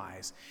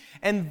compromise.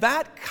 And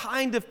that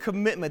kind of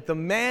commitment, the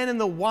man and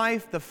the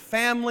wife, the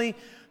family,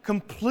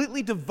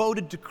 completely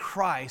devoted to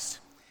Christ,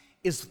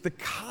 is the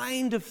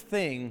kind of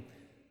thing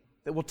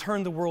that will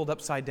turn the world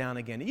upside down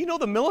again. You know,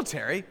 the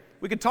military,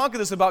 we could talk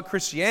this about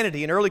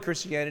Christianity and early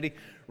Christianity,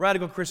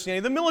 radical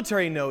Christianity. The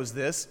military knows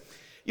this.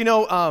 You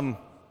know,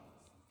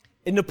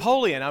 in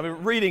Napoleon, I've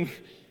been reading,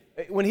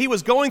 when he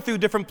was going through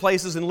different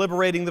places and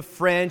liberating the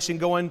French and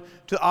going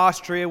to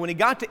Austria, when he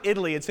got to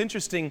Italy, it's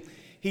interesting,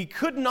 he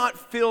could not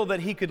feel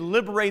that he could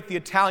liberate the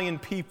Italian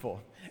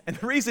people. And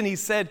the reason he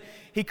said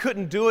he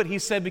couldn't do it, he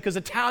said, because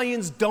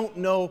Italians don't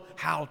know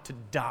how to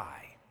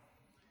die.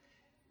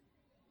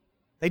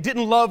 They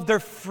didn't love their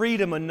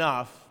freedom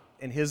enough,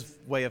 in his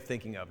way of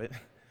thinking of it,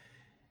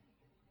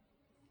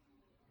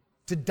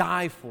 to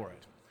die for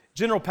it.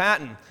 General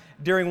Patton,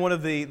 during one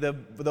of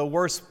the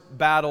worst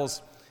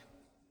battles,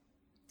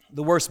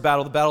 the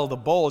Battle of the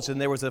Bulge,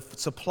 and there was a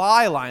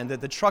supply line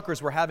that the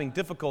truckers were having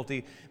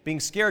difficulty being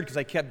scared because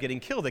they kept getting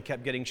killed, they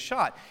kept getting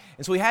shot.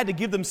 And so he had to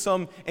give them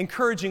some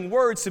encouraging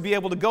words to be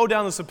able to go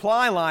down the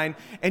supply line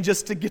and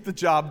just to get the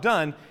job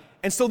done.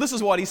 And so this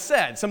is what he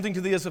said, something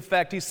to this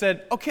effect. He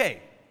said,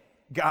 "Okay,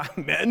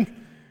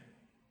 men,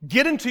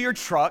 get into your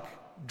truck,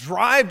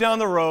 drive down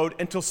the road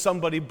until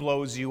somebody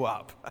blows you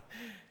up."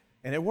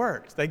 And it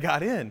worked. They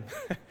got in.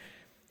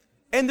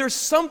 And there's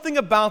something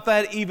about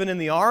that even in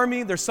the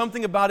army. There's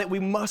something about it we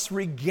must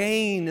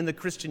regain in the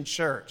Christian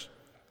church.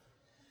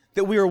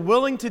 That we are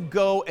willing to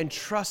go and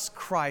trust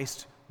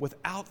Christ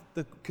without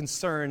the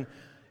concern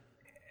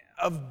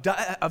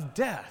of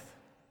death.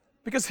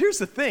 Because here's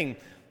the thing,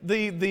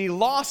 the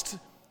lost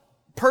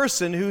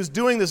person who's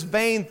doing this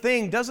vain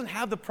thing doesn't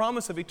have the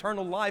promise of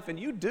eternal life, and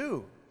you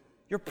do.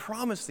 You're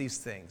promised these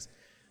things,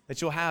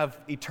 that you'll have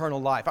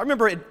eternal life. I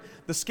remember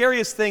the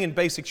scariest thing in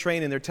basic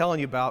training they're telling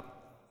you about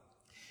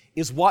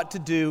is what to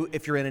do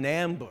if you're in an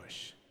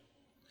ambush.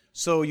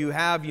 So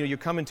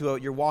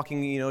you're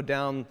walking,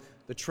 down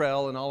the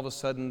trail, and all of a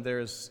sudden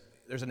there's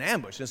an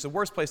ambush. And it's the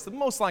worst place, the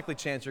most likely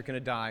chance you're going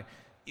to die.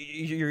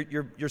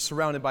 You're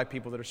surrounded by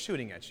people that are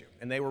shooting at you,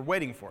 and they were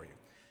waiting for you.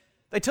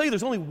 They tell you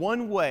there's only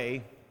one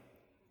way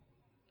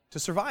to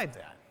survive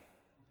that.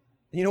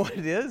 And you know what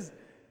it is?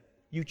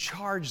 You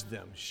charge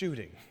them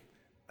shooting.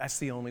 That's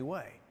the only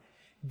way.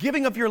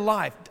 Giving up your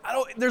life.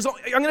 I'm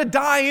going to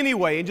die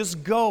anyway, and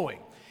just going.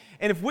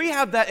 And if we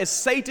have that, as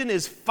Satan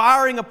is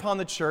firing upon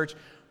the church,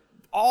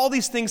 all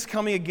these things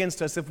coming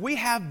against us, if we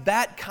have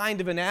that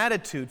kind of an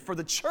attitude for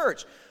the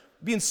church,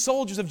 being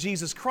soldiers of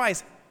Jesus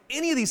Christ,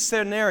 any of these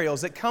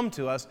scenarios that come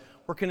to us,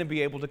 we're going to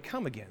be able to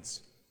come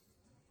against.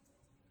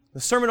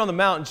 The Sermon on the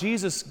Mount,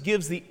 Jesus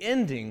gives the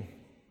ending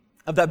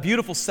of that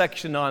beautiful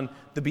section on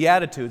the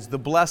Beatitudes, the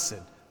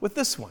blessed, with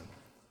this one.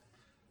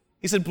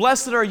 He said,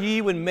 "Blessed are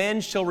ye when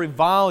men shall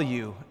revile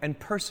you and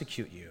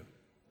persecute you,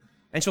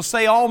 and shall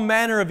say all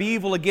manner of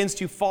evil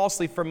against you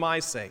falsely for my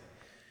sake.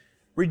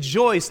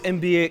 Rejoice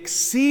and be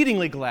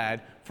exceedingly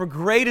glad, for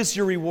great is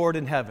your reward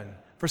in heaven.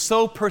 For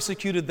so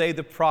persecuted they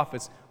the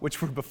prophets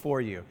which were before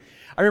you."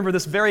 I remember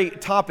this very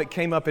topic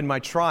came up in my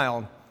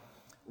trial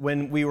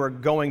when we were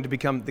going to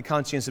become the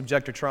conscientious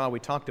objector trial we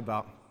talked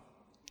about.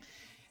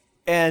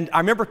 And I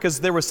remember because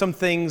there were some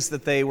things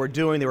that they were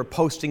doing. They were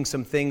posting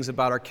some things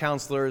about our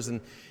counselors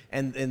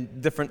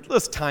and different,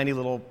 tiny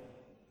little,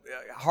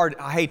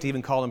 I hate to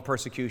even call them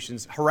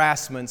persecutions,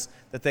 harassments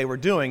that they were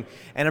doing.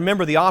 And I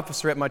remember the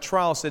officer at my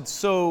trial said,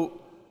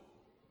 "So,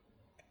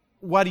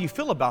 what do you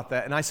feel about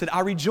that?" And I said,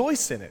 "I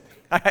rejoice in it."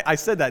 I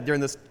said that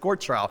during this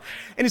court trial.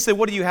 And he said,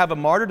 "What, do you have a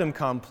martyrdom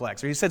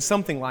complex?" Or he said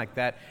something like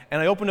that.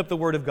 And I opened up the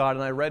Word of God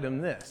and I read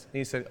him this. And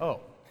he said,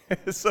 "Oh."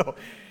 So,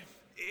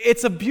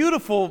 it's a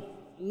beautiful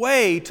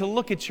way to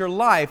look at your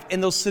life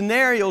and those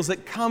scenarios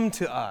that come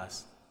to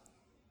us.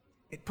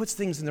 It puts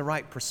things in the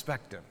right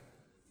perspective.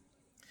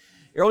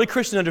 The early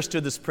Christian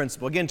understood this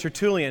principle. Again,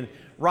 Tertullian,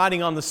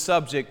 writing on the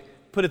subject,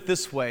 put it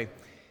this way.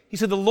 He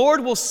said, "The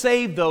Lord will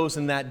save those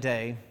in that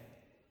day,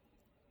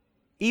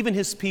 even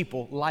His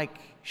people, like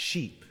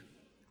sheep."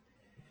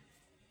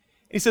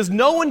 He says,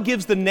 "No one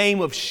gives the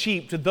name of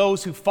sheep to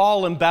those who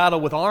fall in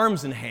battle with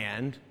arms in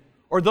hand,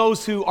 or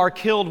those who are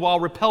killed while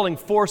repelling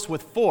force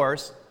with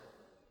force.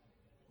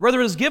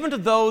 Rather, it is given to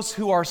those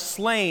who are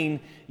slain,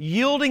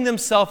 yielding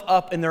themselves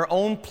up in their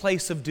own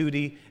place of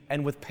duty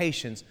and with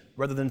patience,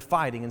 rather than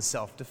fighting in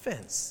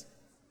self-defense."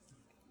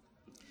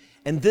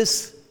 And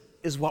this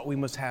is what we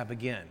must have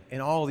again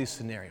in all these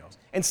scenarios.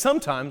 And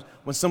sometimes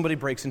when somebody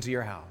breaks into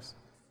your house,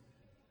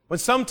 when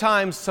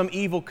sometimes some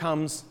evil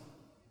comes,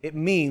 it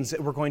means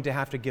that we're going to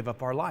have to give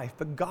up our life.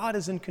 But God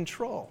is in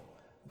control.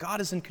 God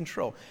is in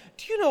control.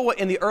 Do you know what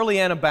in the early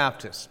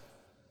Anabaptists,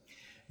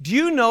 do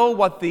you know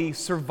what the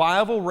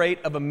survival rate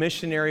of a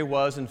missionary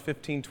was in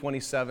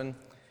 1527?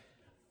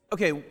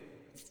 Okay, the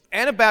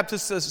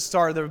Anabaptist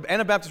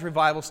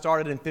revival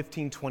started in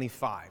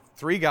 1525.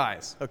 3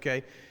 guys,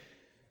 okay?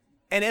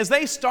 And as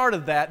they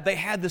started that, they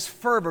had this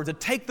fervor to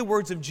take the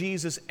words of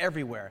Jesus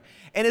everywhere.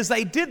 And as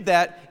they did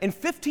that, in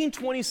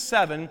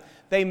 1527,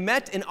 they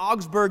met in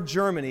Augsburg,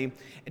 Germany,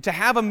 to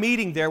have a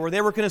meeting there where they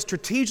were going to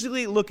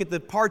strategically look at the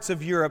parts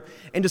of Europe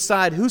and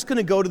decide who's going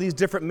to go to these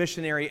different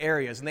missionary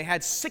areas. And they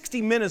had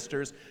 60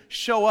 ministers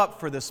show up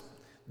for this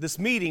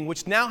meeting,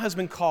 which now has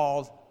been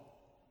called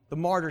the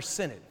Martyr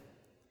Synod.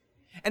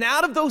 And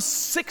out of those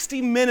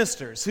 60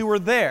 ministers who were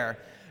there,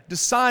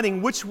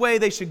 deciding which way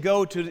they should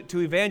go to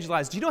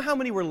evangelize, do you know how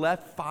many were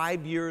left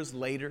 5 years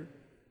later?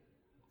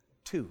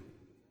 2.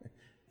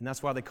 And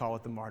that's why they call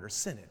it the Martyr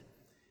Synod.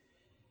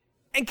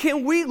 And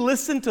can we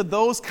listen to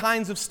those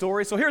kinds of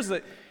stories? So here's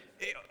the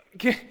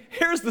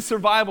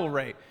survival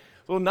rate.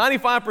 So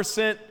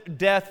 95%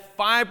 death,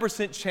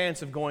 5%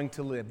 chance of going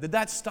to live. Did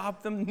that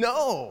stop them?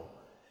 No.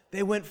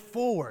 They went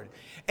forward.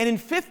 And in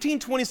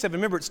 1527,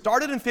 remember it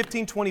started in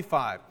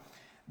 1525.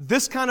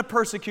 This kind of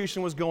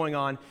persecution was going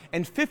on.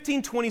 In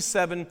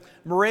 1527,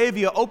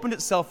 Moravia opened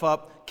itself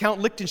up. Count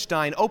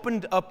Liechtenstein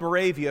opened up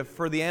Moravia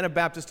for the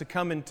Anabaptists to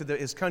come into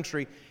his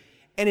country.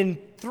 And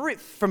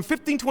from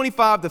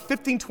 1525 to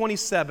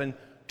 1527,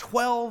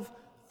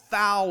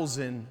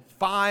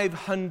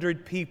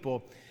 12,500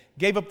 people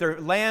gave up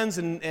their lands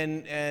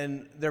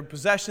and their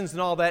possessions and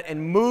all that and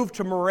moved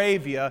to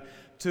Moravia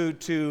to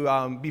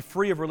be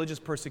free of religious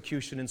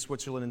persecution in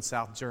Switzerland and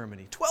South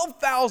Germany.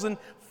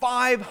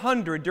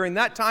 12,500 during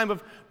that time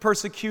of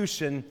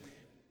persecution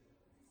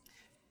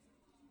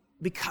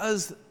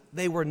because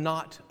they were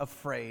not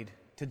afraid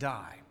to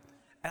die.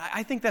 And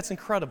I think that's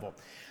incredible.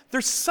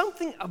 There's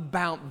something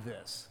about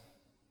this.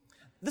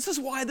 This is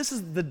why this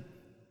is the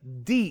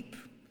deep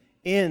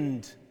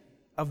end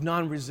of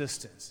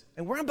non-resistance.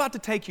 And where I'm about to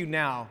take you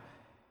now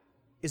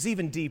is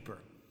even deeper.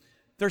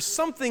 there's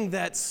something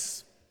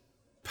that's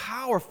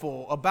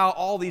powerful about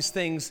all these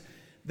things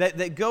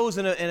that goes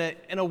in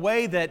a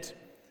way that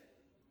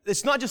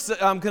it's not just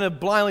that I'm going to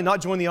blindly not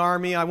join the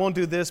army, I won't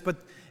do this, but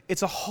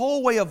it's a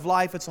whole way of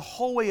life, it's a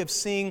whole way of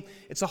seeing,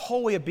 it's a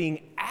whole way of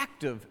being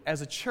active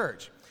as a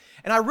church.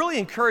 And I really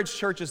encourage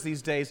churches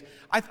these days.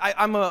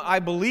 I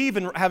believe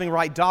in having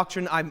right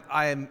doctrine.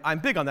 I'm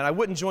big on that. I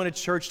wouldn't join a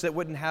church that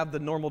wouldn't have the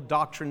normal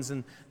doctrines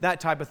and that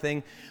type of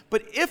thing.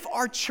 But if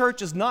our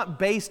church is not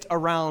based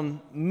around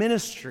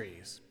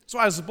ministries, so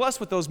I was blessed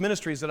with those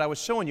ministries that I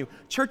was showing you,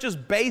 churches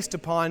based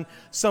upon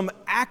some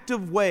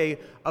active way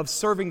of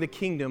serving the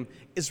kingdom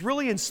is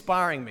really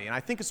inspiring me. And I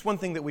think it's one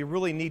thing that we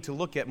really need to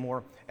look at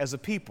more as a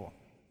people.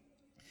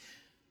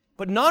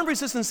 But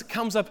non-resistance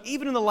comes up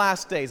even in the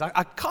last days.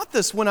 I caught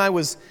this when I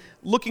was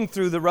looking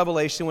through the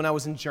Revelation when I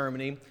was in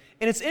Germany.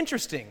 And it's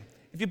interesting.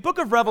 If you book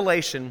of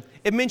Revelation,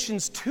 it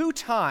mentions 2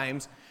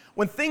 times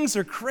when things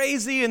are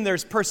crazy and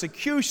there's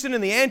persecution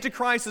and the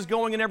Antichrist is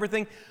going and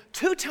everything.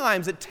 2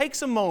 times it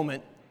takes a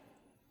moment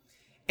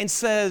and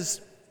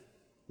says,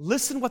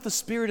 listen what the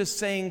Spirit is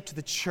saying to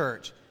the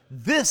church.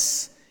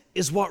 This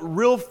is what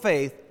real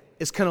faith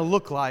is going to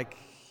look like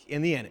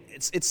in the end.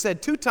 It's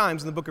said 2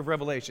 times in the book of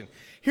Revelation.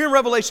 Here in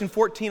Revelation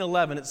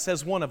 14:11, it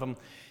says one of them,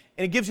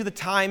 and it gives you the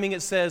timing.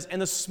 It says,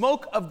 and the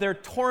smoke of their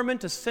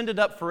torment ascended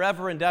up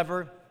forever and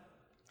ever,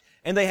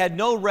 and they had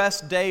no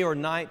rest day or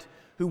night,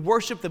 who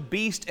worship the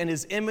beast and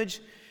his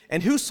image,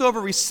 and whosoever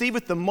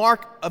receiveth the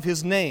mark of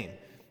his name.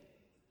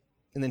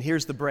 And then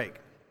here's the break.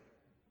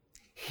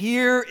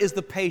 Here is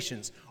the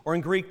patience, or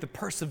in Greek, the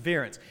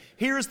perseverance.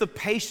 Here is the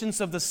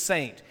patience of the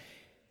saint.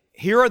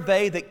 Here are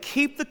they that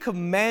keep the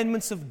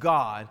commandments of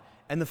God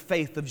and the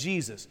faith of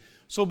Jesus.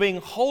 So being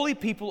holy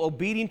people,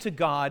 obedient to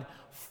God,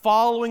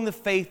 following the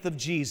faith of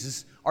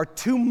Jesus are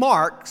 2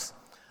 marks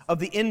of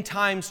the end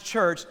times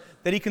church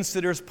that he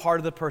considers part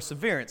of the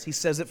perseverance. He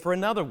says it for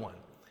another one.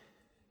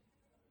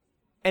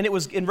 And it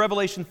was in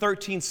Revelation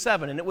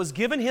 13:7, and it was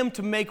given him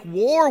to make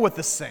war with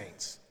the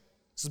saints.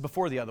 This is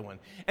before the other one.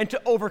 And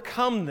to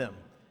overcome them.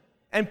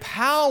 And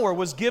power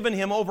was given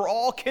him over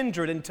all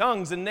kindred and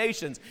tongues and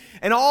nations,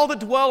 and all that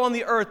dwell on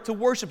the earth to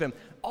worship him.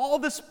 All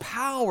this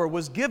power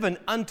was given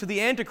unto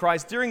the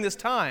Antichrist during this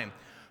time,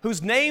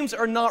 whose names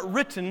are not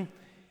written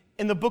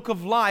in the book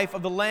of life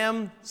of the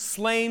Lamb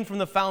slain from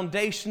the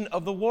foundation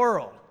of the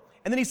world.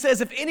 And then he says,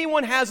 if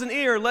anyone has an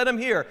ear, let him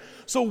hear.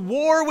 So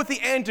war with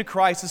the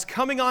Antichrist is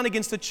coming on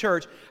against the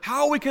church.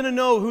 How are we going to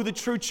know who the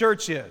true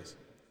church is?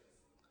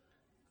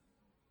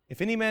 If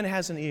any man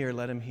has an ear,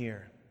 let him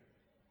hear.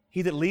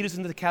 He that leadeth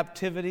into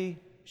captivity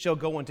shall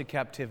go into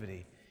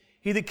captivity.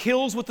 He that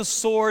kills with the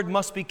sword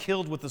must be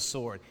killed with the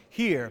sword.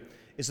 Here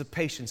is the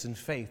patience and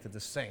faith of the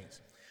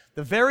saints.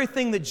 The very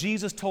thing that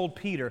Jesus told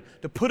Peter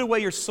to put away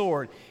your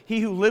sword,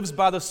 he who lives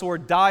by the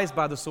sword dies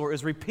by the sword,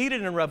 is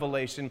repeated in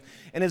Revelation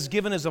and is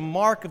given as a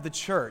mark of the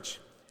church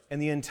in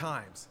the end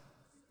times.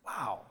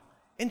 Wow,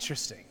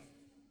 interesting.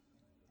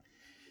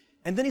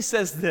 And then he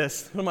says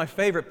this, one of my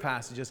favorite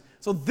passages.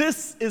 So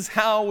this is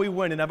how we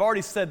win. And I've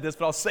already said this,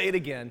 but I'll say it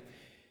again.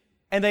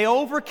 And they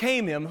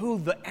overcame him, who?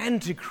 The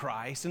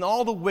Antichrist, and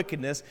all the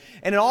wickedness,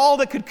 and all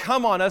that could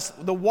come on us,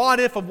 the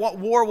what if of what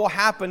war will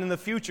happen in the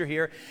future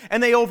here.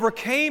 And they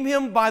overcame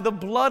him by the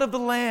blood of the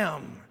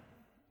Lamb.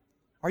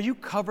 Are you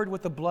covered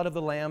with the blood of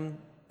the Lamb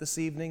this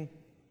evening?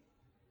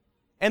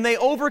 And they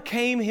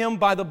overcame him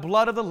by the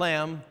blood of the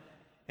Lamb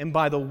and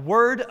by the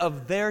word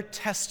of their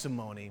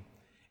testimony.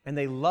 And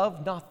they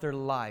loved not their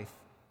life,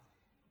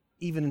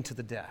 even unto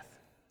the death.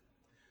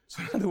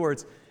 So in other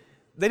words,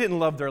 they didn't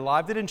love their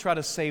life. They didn't try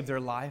to save their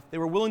life. They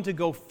were willing to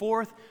go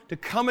forth to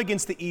come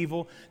against the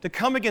evil, to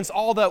come against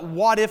all that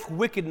what-if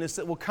wickedness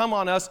that will come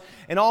on us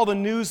and all the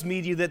news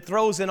media that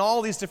throws in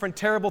all these different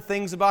terrible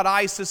things about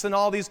ISIS and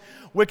all these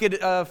wicked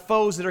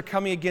foes that are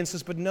coming against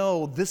us. But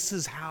no, this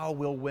is how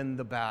we'll win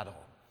the battle.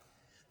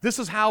 This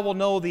is how we'll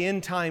know the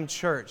end-time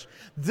church.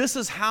 This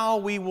is how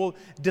we will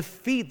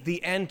defeat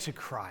the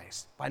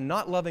Antichrist, by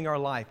not loving our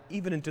life,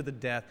 even into the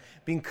death,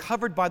 being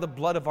covered by the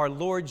blood of our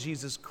Lord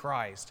Jesus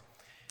Christ,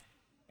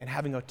 and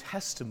having a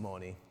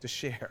testimony to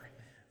share.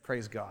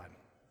 Praise God.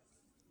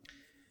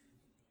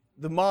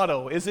 The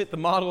motto, is it the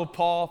motto of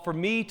Paul? For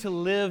me to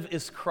live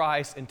is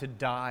Christ and to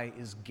die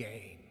is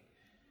gain.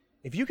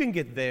 If you can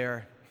get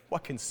there,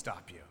 what can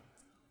stop you?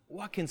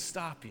 What can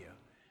stop you?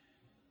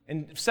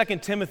 In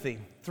 2 Timothy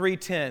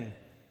 3:10,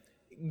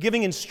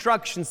 giving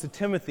instructions to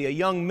Timothy, a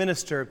young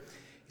minister,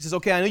 he says,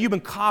 okay, I know you've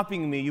been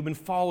copying me, you've been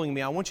following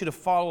me. I want you to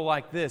follow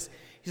like this.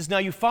 He says, now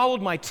you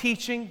followed my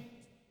teaching,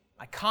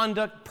 my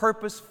conduct,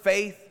 purpose,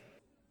 faith,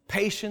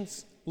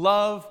 patience,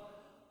 love,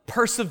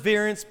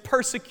 perseverance,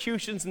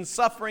 persecutions, and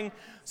suffering,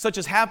 such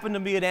as happened to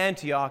me at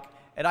Antioch,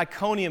 at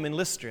Iconium, and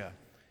Lystra.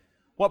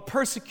 What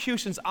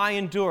persecutions I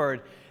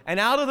endured, and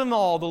out of them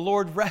all the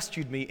Lord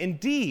rescued me.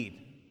 Indeed,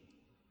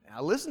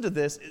 now listen to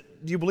this,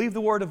 do you believe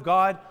the word of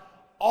God?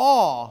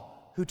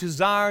 All who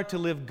desire to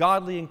live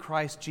godly in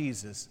Christ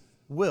Jesus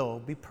will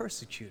be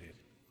persecuted.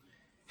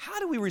 How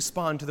do we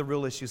respond to the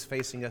real issues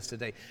facing us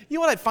today? You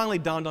know what it finally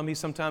dawned on me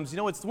sometimes? You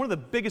know, it's one of the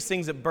biggest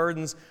things that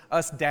burdens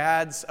us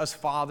dads, us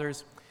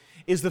fathers,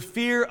 is the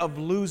fear of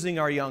losing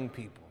our young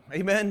people.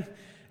 Amen?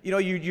 You know,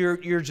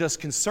 you're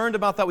just concerned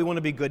about that. We want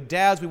to be good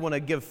dads. We want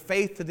to give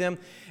faith to them.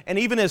 And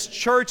even as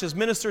church, as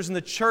ministers in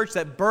the church,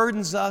 that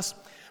burdens us.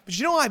 But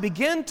you know, I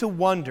begin to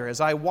wonder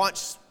as I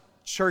watch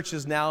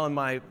churches now in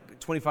my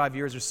 25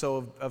 years or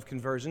so of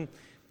conversion,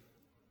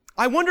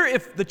 I wonder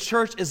if the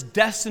church is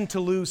destined to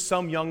lose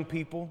some young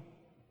people.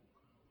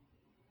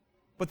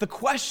 But the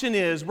question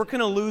is, we're going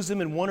to lose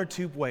them in one or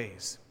two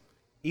ways,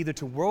 either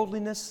to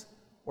worldliness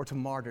or to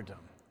martyrdom.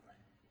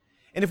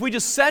 And if we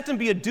just sit and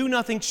be a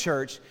do-nothing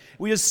church,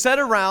 we just sit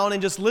around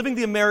and just living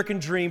the American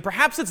dream,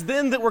 perhaps it's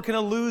then that we're going to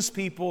lose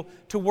people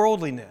to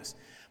worldliness.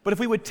 But if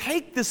we would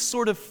take this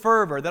sort of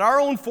fervor that our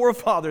own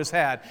forefathers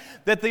had,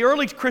 that the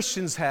early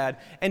Christians had,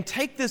 and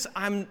take this,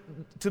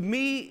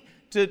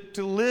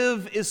 to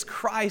live is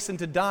Christ and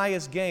to die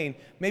is gain,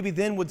 maybe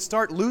then would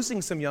start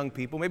losing some young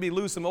people, maybe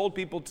lose some old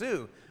people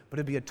too, but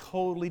it'd be a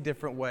totally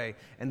different way,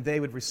 and they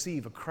would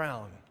receive a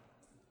crown.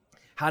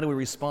 How do we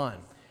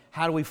respond?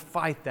 How do we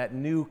fight that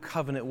new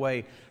covenant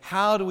way?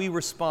 How do we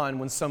respond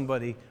when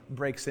somebody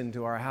breaks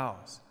into our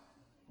house?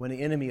 When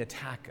the enemy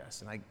attack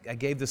us? And I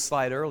gave this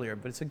slide earlier,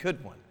 but it's a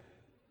good one.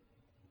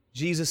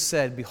 Jesus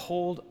said,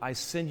 "Behold, I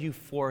send you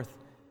forth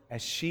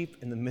as sheep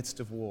in the midst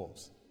of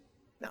wolves."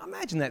 Now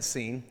imagine that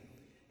scene.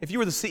 If you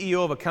were the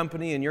CEO of a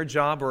company and your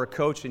job, or a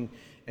coach, and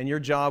your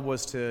job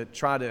was to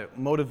try to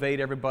motivate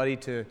everybody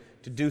to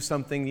do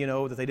something, you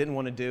know, that they didn't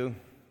want to do,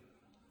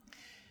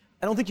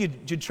 I don't think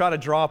you'd try to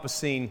draw up a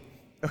scene.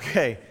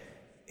 Okay,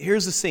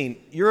 here's the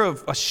scene. You're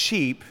a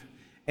sheep,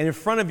 and in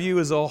front of you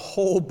is a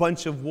whole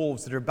bunch of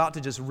wolves that are about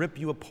to just rip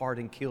you apart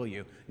and kill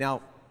you.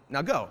 Now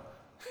go.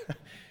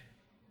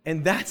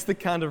 And that's the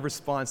kind of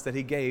response that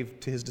he gave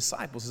to his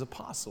disciples, his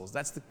apostles.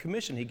 That's the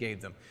commission he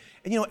gave them.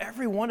 And you know,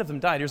 every one of them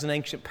died. Here's an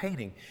ancient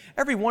painting.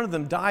 Every one of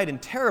them died in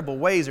terrible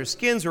ways. Their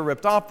skins were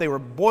ripped off. They were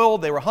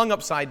boiled. They were hung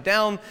upside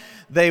down.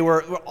 They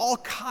were all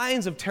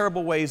kinds of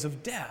terrible ways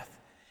of death.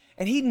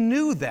 And he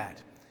knew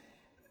that.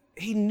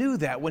 He knew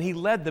that when he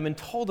led them and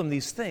told them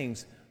these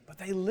things. But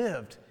they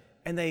lived,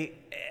 and they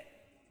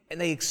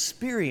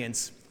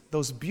experienced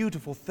those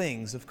beautiful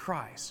things of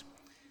Christ.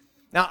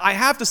 Now, I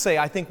have to say,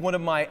 I think one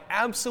of my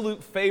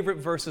absolute favorite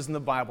verses in the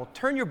Bible,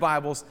 turn your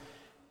Bibles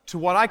to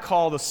what I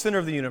call the center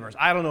of the universe.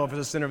 I don't know if it's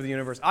the center of the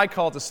universe. I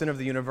call it the center of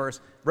the universe,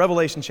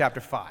 Revelation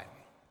chapter 5.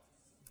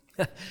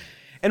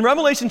 And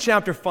Revelation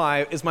chapter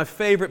 5 is my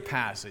favorite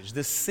passage.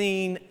 This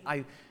scene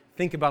I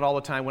think about all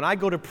the time. When I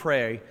go to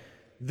pray,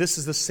 this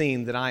is the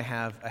scene that I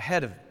have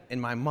ahead of in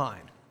my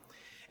mind.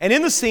 And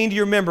in the scene, do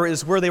you remember,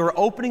 is where they were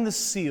opening the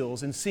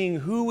seals and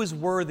seeing who is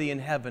worthy in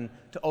heaven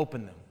to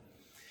open them.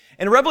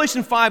 In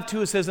Revelation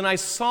 5:2 it says, and I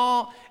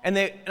saw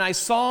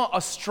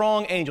a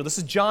strong angel. This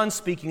is John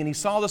speaking, and he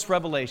saw this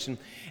revelation.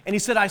 And he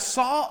said, I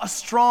saw a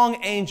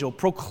strong angel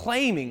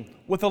proclaiming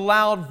with a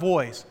loud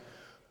voice,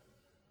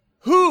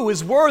 who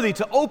is worthy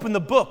to open the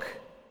book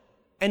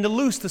and to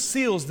loose the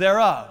seals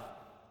thereof?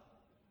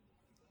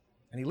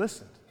 And he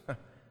listened.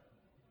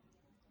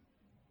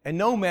 And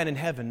no man in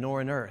heaven nor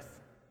in earth,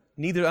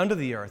 neither under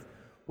the earth,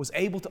 was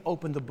able to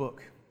open the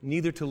book,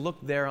 neither to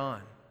look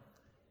thereon.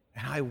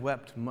 And I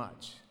wept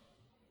much.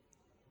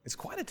 It's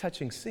quite a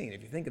touching scene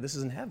if you think of this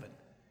is in heaven.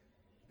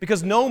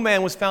 Because no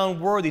man was found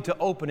worthy to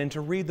open and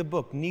to read the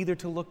book, neither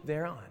to look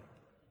thereon.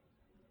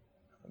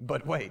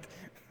 But wait.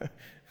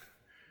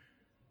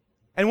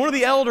 And one of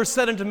the elders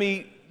said unto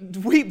me,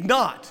 weep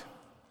not.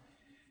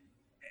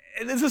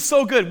 And this is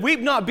so good.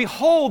 Weep not.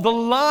 Behold, the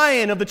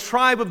Lion of the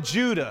tribe of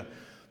Judah,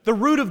 the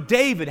root of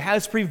David,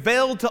 has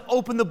prevailed to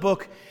open the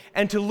book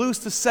and to loose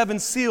the 7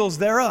 seals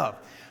thereof.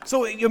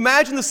 So you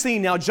imagine the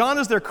scene now. John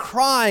is there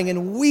crying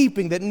and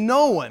weeping that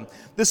no one,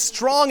 this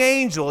strong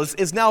angel,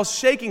 is now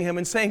shaking him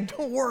and saying,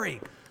 don't worry.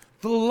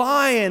 The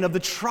Lion of the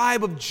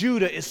tribe of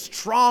Judah is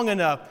strong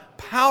enough,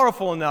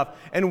 powerful enough,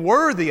 and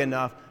worthy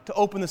enough to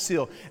open the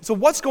seal. So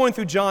what's going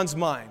through John's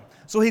mind?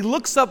 So he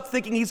looks up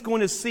thinking he's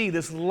going to see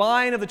this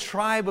Lion of the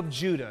tribe of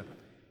Judah.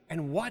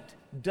 And what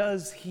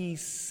does he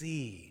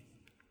see?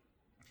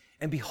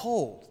 And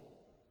behold,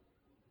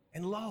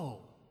 and lo,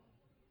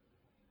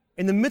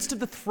 in the midst of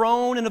the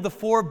throne and of the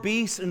 4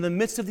 beasts, in the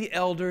midst of the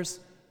elders,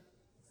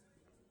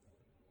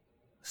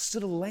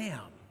 stood a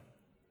lamb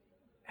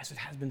as it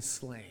has been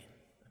slain.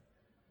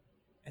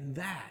 And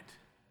that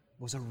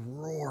was a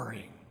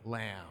roaring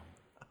lamb.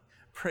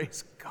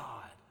 Praise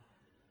God.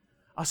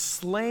 A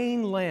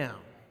slain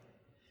lamb.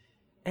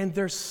 And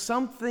there's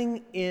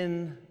something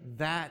in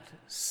that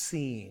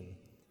scene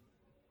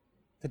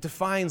that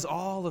defines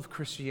all of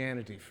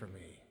Christianity for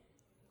me.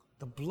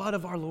 The blood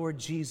of our Lord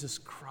Jesus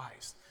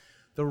Christ.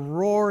 The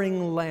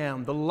roaring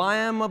lamb, the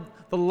Lion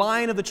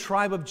of the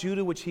tribe of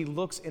Judah, which he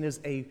looks and is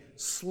a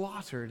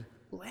slaughtered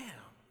lamb.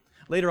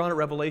 Later on at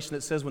Revelation,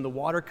 it says when the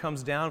water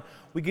comes down,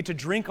 we get to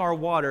drink our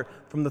water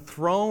from the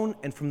throne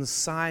and from the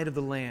side of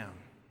the Lamb.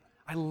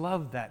 I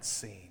love that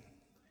scene.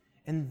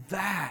 And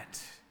that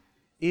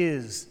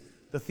is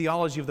the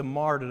theology of the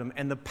martyrdom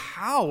and the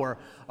power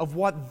of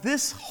what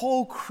this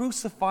whole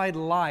crucified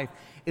life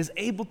is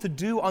able to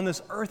do on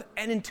this earth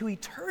and into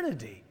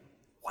eternity.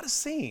 What a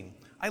scene.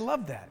 I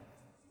love that.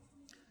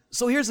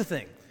 So here's the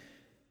thing.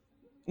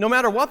 No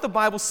matter what the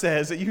Bible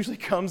says, it usually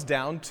comes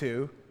down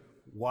to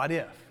what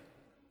if?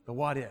 The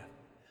what if.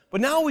 But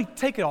now we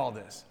take all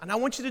this, and I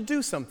want you to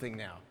do something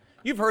now.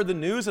 You've heard the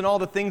news and all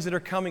the things that are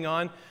coming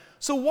on.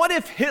 So what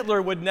if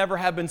Hitler would never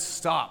have been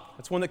stopped?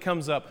 That's one that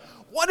comes up.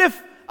 What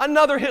if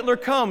another Hitler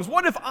comes?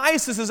 What if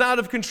ISIS is out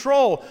of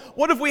control?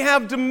 What if we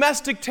have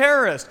domestic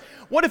terrorists?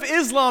 What if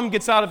Islam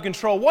gets out of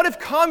control? What if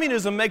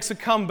communism makes a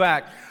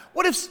comeback?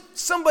 What if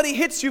somebody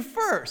hits you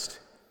first?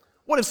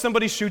 What if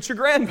somebody shoots your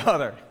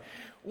grandmother?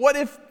 What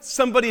if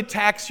somebody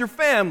attacks your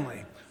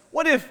family?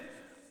 What if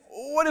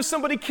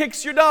somebody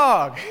kicks your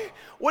dog?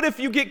 What if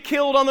you get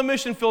killed on the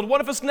mission field?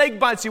 What if a snake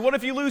bites you? What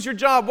if you lose your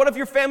job? What if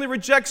your family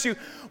rejects you?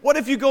 What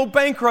if you go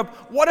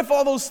bankrupt? What if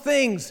all those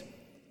things?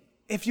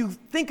 If you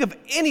think of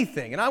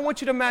anything, and I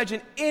want you to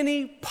imagine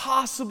any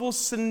possible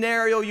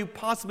scenario you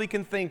possibly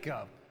can think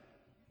of,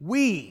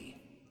 we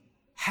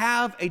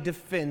have a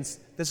defense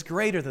that's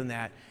greater than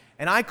that,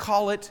 and I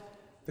call it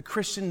the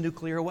Christian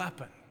nuclear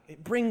weapon.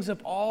 It brings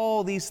up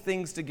all these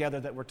things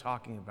together that we're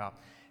talking about.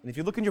 And if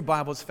you look in your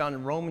Bible, it's found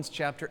in Romans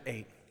chapter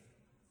 8,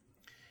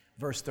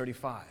 verse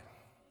 35.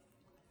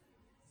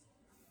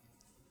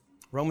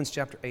 Romans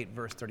chapter 8,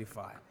 verse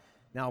 35.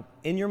 Now,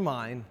 in your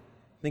mind,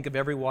 think of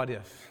every what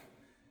if.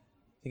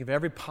 Think of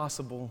every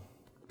possible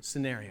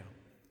scenario.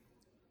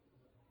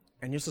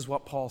 And this is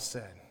what Paul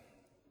said.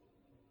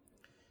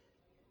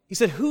 He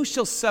said, "Who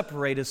shall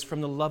separate us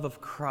from the love of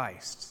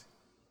Christ?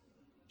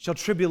 Shall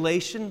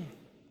tribulation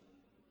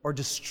or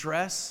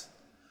distress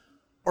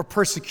or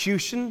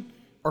persecution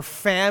or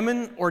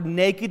famine or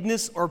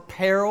nakedness or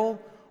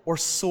peril or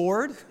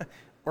sword?"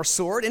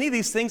 Any of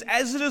these things,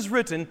 as it is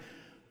written,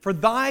 "For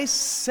thy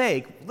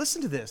sake,"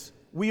 listen to this,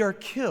 "we are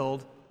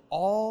killed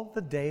all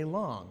the day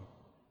long.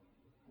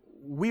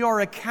 We are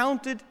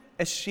accounted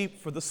as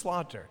sheep for the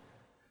slaughter."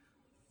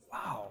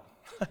 Wow.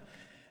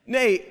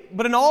 Nay,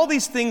 but in all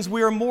these things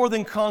we are more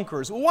than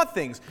conquerors. Well, what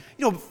things?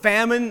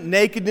 Famine,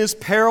 nakedness,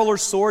 peril, or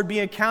sword,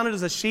 being accounted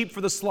as a sheep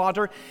for the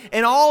slaughter.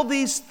 In all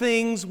these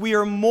things we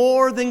are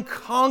more than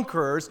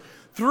conquerors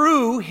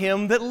through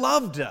him that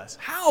loved us.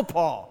 How,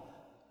 Paul?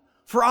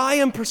 "For I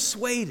am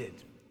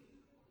persuaded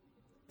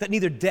that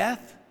neither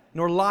death,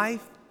 nor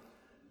life,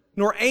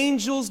 nor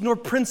angels, nor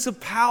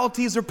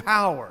principalities or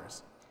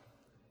powers,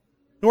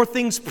 nor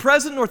things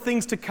present, nor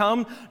things to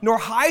come, nor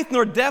height,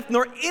 nor depth,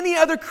 nor any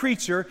other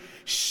creature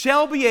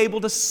shall be able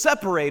to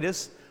separate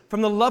us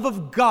from the love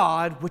of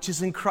God which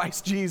is in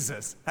Christ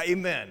Jesus."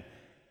 Amen.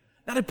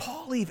 Now, did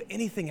Paul leave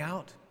anything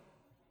out?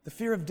 The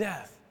fear of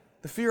death,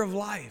 the fear of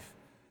life,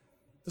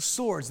 the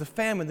swords, the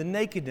famine, the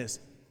nakedness,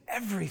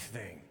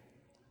 everything.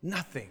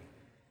 Nothing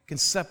can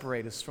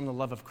separate us from the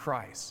love of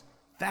Christ.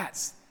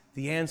 That's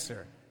the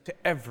answer to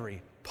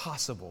every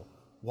possible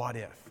what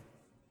if.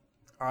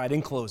 All right,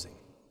 in closing.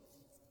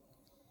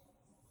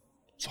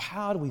 So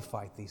how do we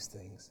fight these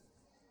things?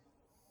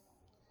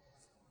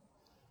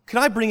 Can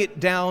I bring it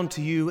down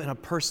to you in a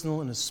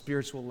personal and a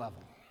spiritual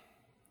level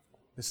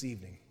this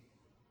evening?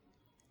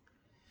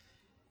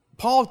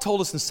 Paul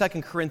told us in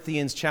 2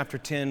 Corinthians chapter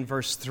 10,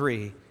 verse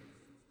 3,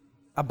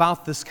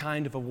 about this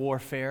kind of a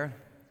warfare.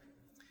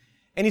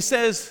 And he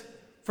says,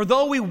 "For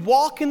though we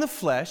walk in the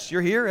flesh,"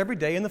 you're here every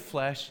day in the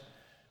flesh,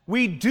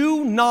 "we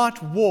do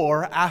not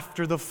war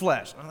after the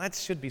flesh." Well, that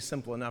should be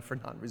simple enough for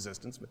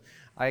non-resistance, but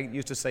I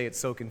used to say it's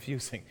so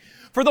confusing.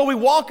 "For though we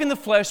walk in the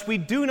flesh, we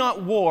do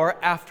not war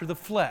after the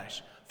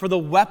flesh. For the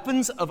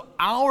weapons of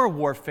our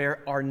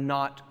warfare are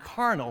not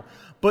carnal,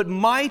 but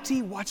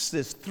mighty," watch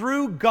this,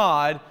 "through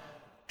God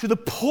to the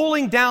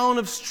pulling down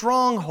of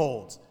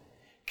strongholds,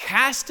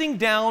 casting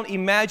down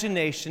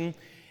imagination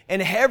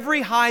and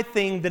every high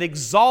thing that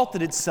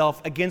exalted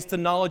itself against the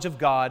knowledge of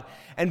God,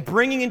 and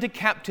bringing into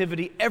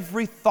captivity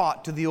every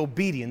thought to the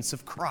obedience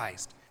of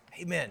Christ."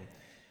 Amen.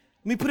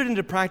 Let me put it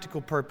into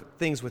practical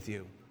things with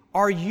you.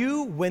 Are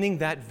you winning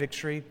that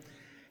victory?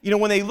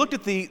 When they looked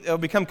at the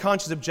Become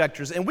Conscious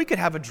Objectors, and we could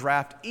have a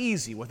draft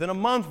easy. Within a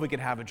month, we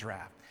could have a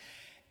draft.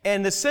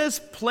 And it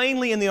says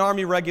plainly in the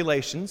Army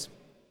regulations,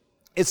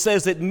 it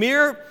says that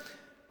mere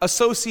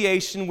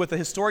association with a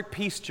historic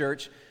peace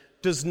church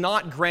does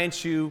not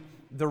grant you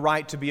the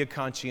right to be a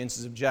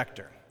conscientious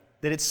objector.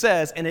 That it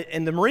says,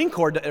 and the Marine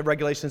Corps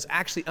regulations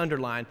actually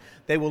underline,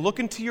 they will look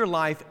into your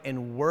life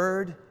in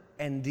word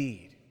and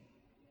deed.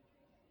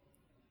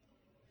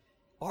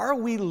 Are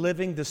we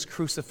living this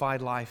crucified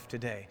life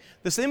today?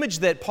 This image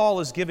that Paul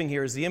is giving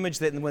here is the image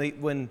that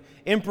when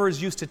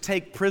emperors used to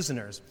take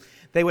prisoners,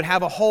 they would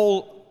have a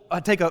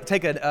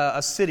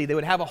city, they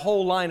would have a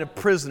whole line of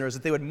prisoners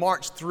that they would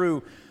march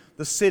through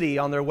the city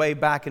on their way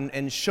back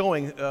and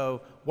showing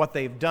what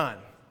they've done.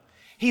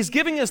 He's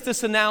giving us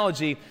this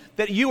analogy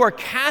that you are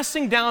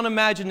casting down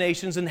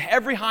imaginations and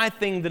every high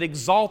thing that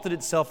exalted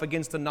itself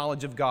against the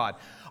knowledge of God.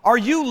 Are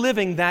you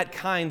living that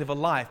kind of a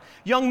life?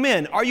 Young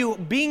men, are you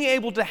being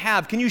able to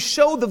can you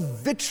show the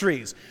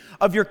victories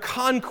of your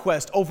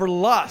conquest over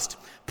lust,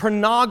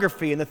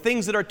 pornography, and the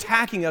things that are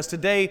attacking us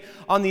today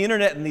on the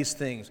internet and these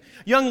things?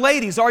 Young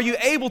ladies, are you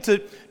able to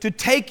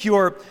take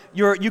you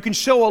can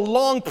show a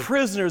long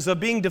prisoners of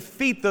being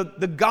defeat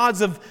the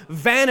gods of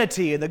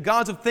vanity and the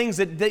gods of things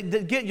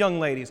that get young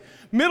ladies?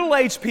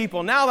 Middle-aged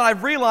people, now that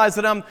I've realized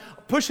that I'm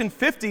pushing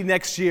 50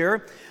 next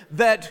year,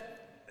 that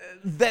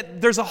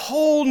there's a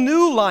whole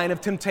new line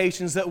of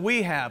temptations that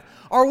we have.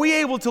 Are we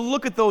able to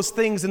look at those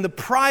things and the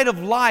pride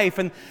of life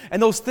and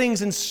those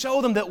things and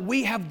show them that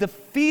we have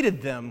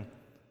defeated them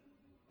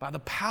by the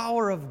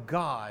power of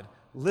God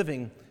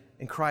living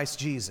in Christ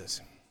Jesus?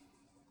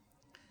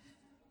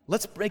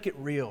 Let's break it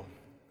real.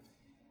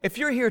 If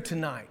you're here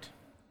tonight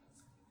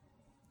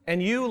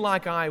and you,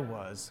 like I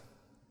was,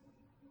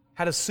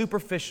 had a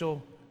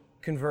superficial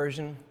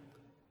conversion,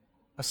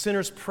 a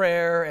sinner's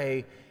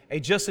prayer,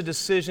 just a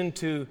decision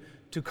to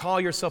call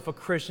yourself a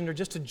Christian or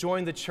just to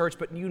join the church,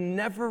 but you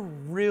never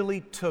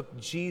really took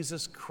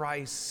Jesus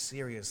Christ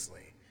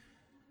seriously,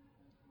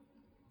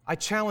 I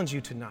challenge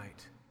you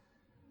tonight,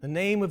 in the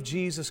name of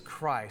Jesus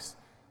Christ,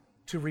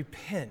 to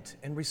repent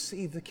and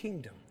receive the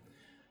kingdom,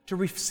 to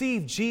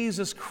receive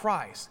Jesus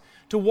Christ,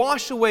 to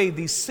wash away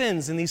these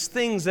sins and these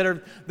things that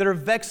are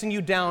vexing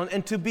you down,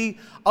 and to be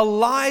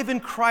alive in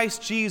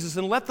Christ Jesus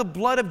and let the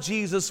blood of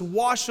Jesus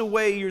wash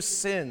away your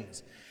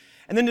sins.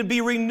 And then to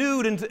be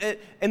renewed in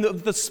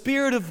the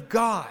Spirit of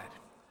God.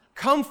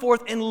 Come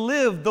forth and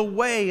live the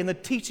way and the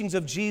teachings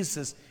of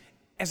Jesus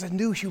as a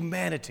new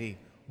humanity,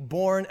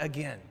 born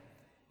again.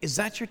 Is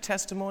that your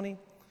testimony?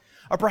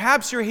 Or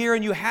perhaps you're here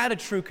and you had a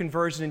true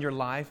conversion in your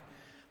life,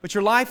 but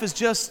your life is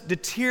just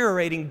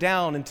deteriorating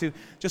down into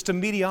just a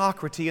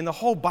mediocrity, and the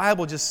whole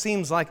Bible just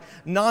seems like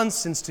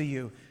nonsense to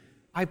you.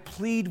 I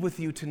plead with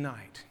you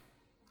tonight.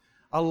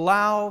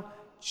 Allow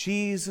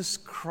Jesus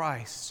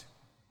Christ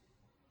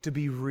to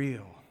be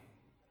real,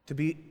 to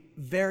be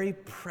very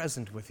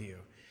present with you,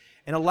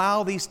 and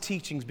allow these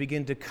teachings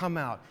begin to come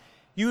out.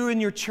 You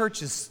in your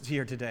churches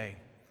here today,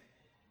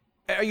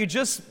 are you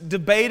just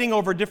debating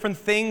over different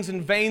things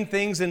and vain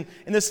things and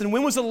this? And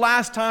when was the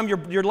last time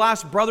your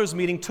last brothers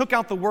meeting took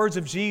out the words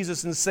of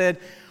Jesus and said,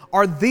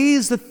 are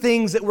these the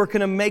things that we're going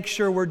to make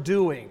sure we're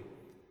doing?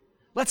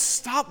 Let's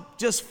stop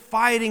just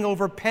fighting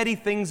over petty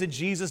things that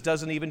Jesus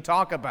doesn't even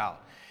talk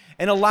about,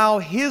 and allow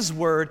His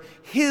Word,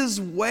 His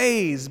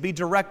ways be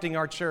directing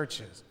our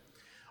churches.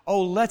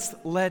 Oh, let's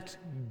let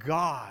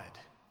God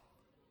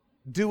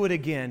do it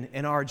again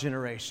in our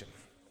generation.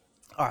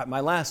 All right,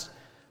 my last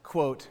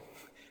quote.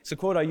 It's a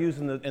quote I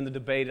used in the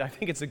debate. I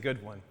think it's a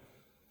good one.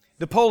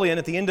 Napoleon,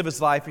 at the end of his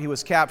life, he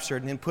was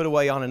captured and then put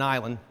away on an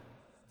island,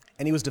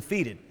 and he was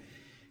defeated.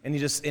 And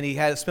he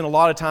had spent a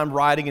lot of time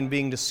riding and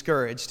being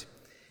discouraged.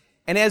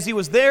 And as he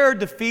was there,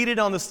 defeated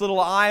on this little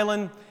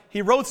island,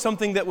 he wrote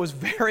something that was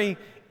very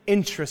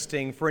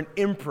interesting for an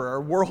emperor,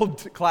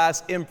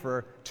 world-class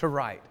emperor, to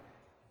write.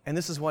 And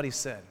this is what he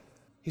said.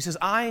 He says,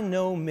 I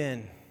know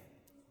men,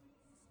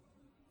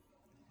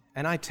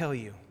 and I tell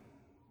you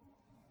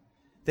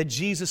that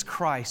Jesus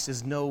Christ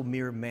is no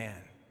mere man.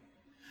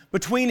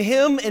 Between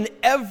Him and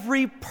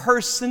every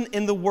person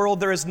in the world,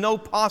 there is no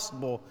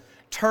possible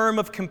term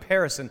of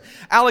comparison.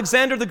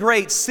 Alexander the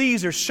Great,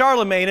 Caesar,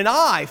 Charlemagne, and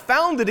I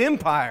founded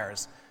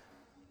empires.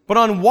 But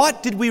on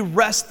what did we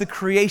rest the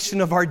creation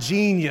of our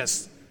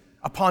genius?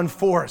 Upon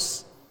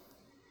force.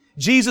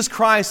 Jesus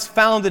Christ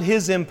founded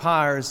His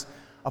empires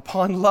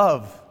upon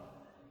love.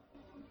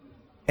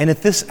 And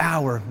at this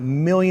hour,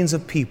 millions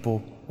of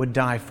people would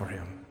die for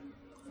Him.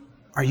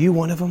 Are you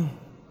one of them?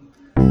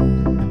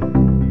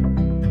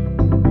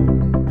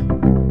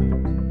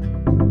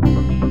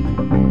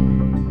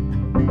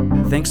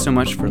 Thanks so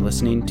much for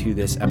listening to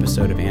this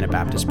episode of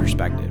Anabaptist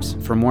Perspectives.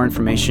 For more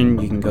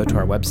information, you can go to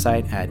our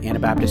website at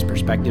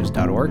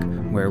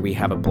anabaptistperspectives.org, where we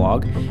have a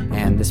blog,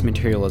 and this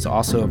material is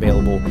also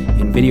available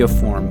in video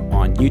form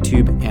on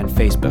YouTube and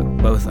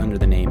Facebook, both under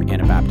the name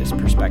Anabaptist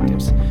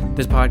Perspectives.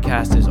 This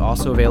podcast is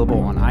also available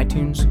on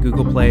iTunes,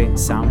 Google Play,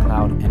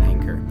 SoundCloud, and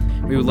Anchor.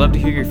 We would love to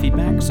hear your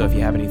feedback, so if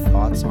you have any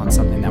thoughts on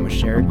something that was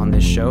shared on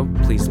this show,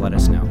 please let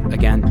us know.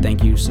 Again,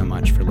 thank you so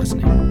much for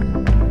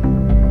listening.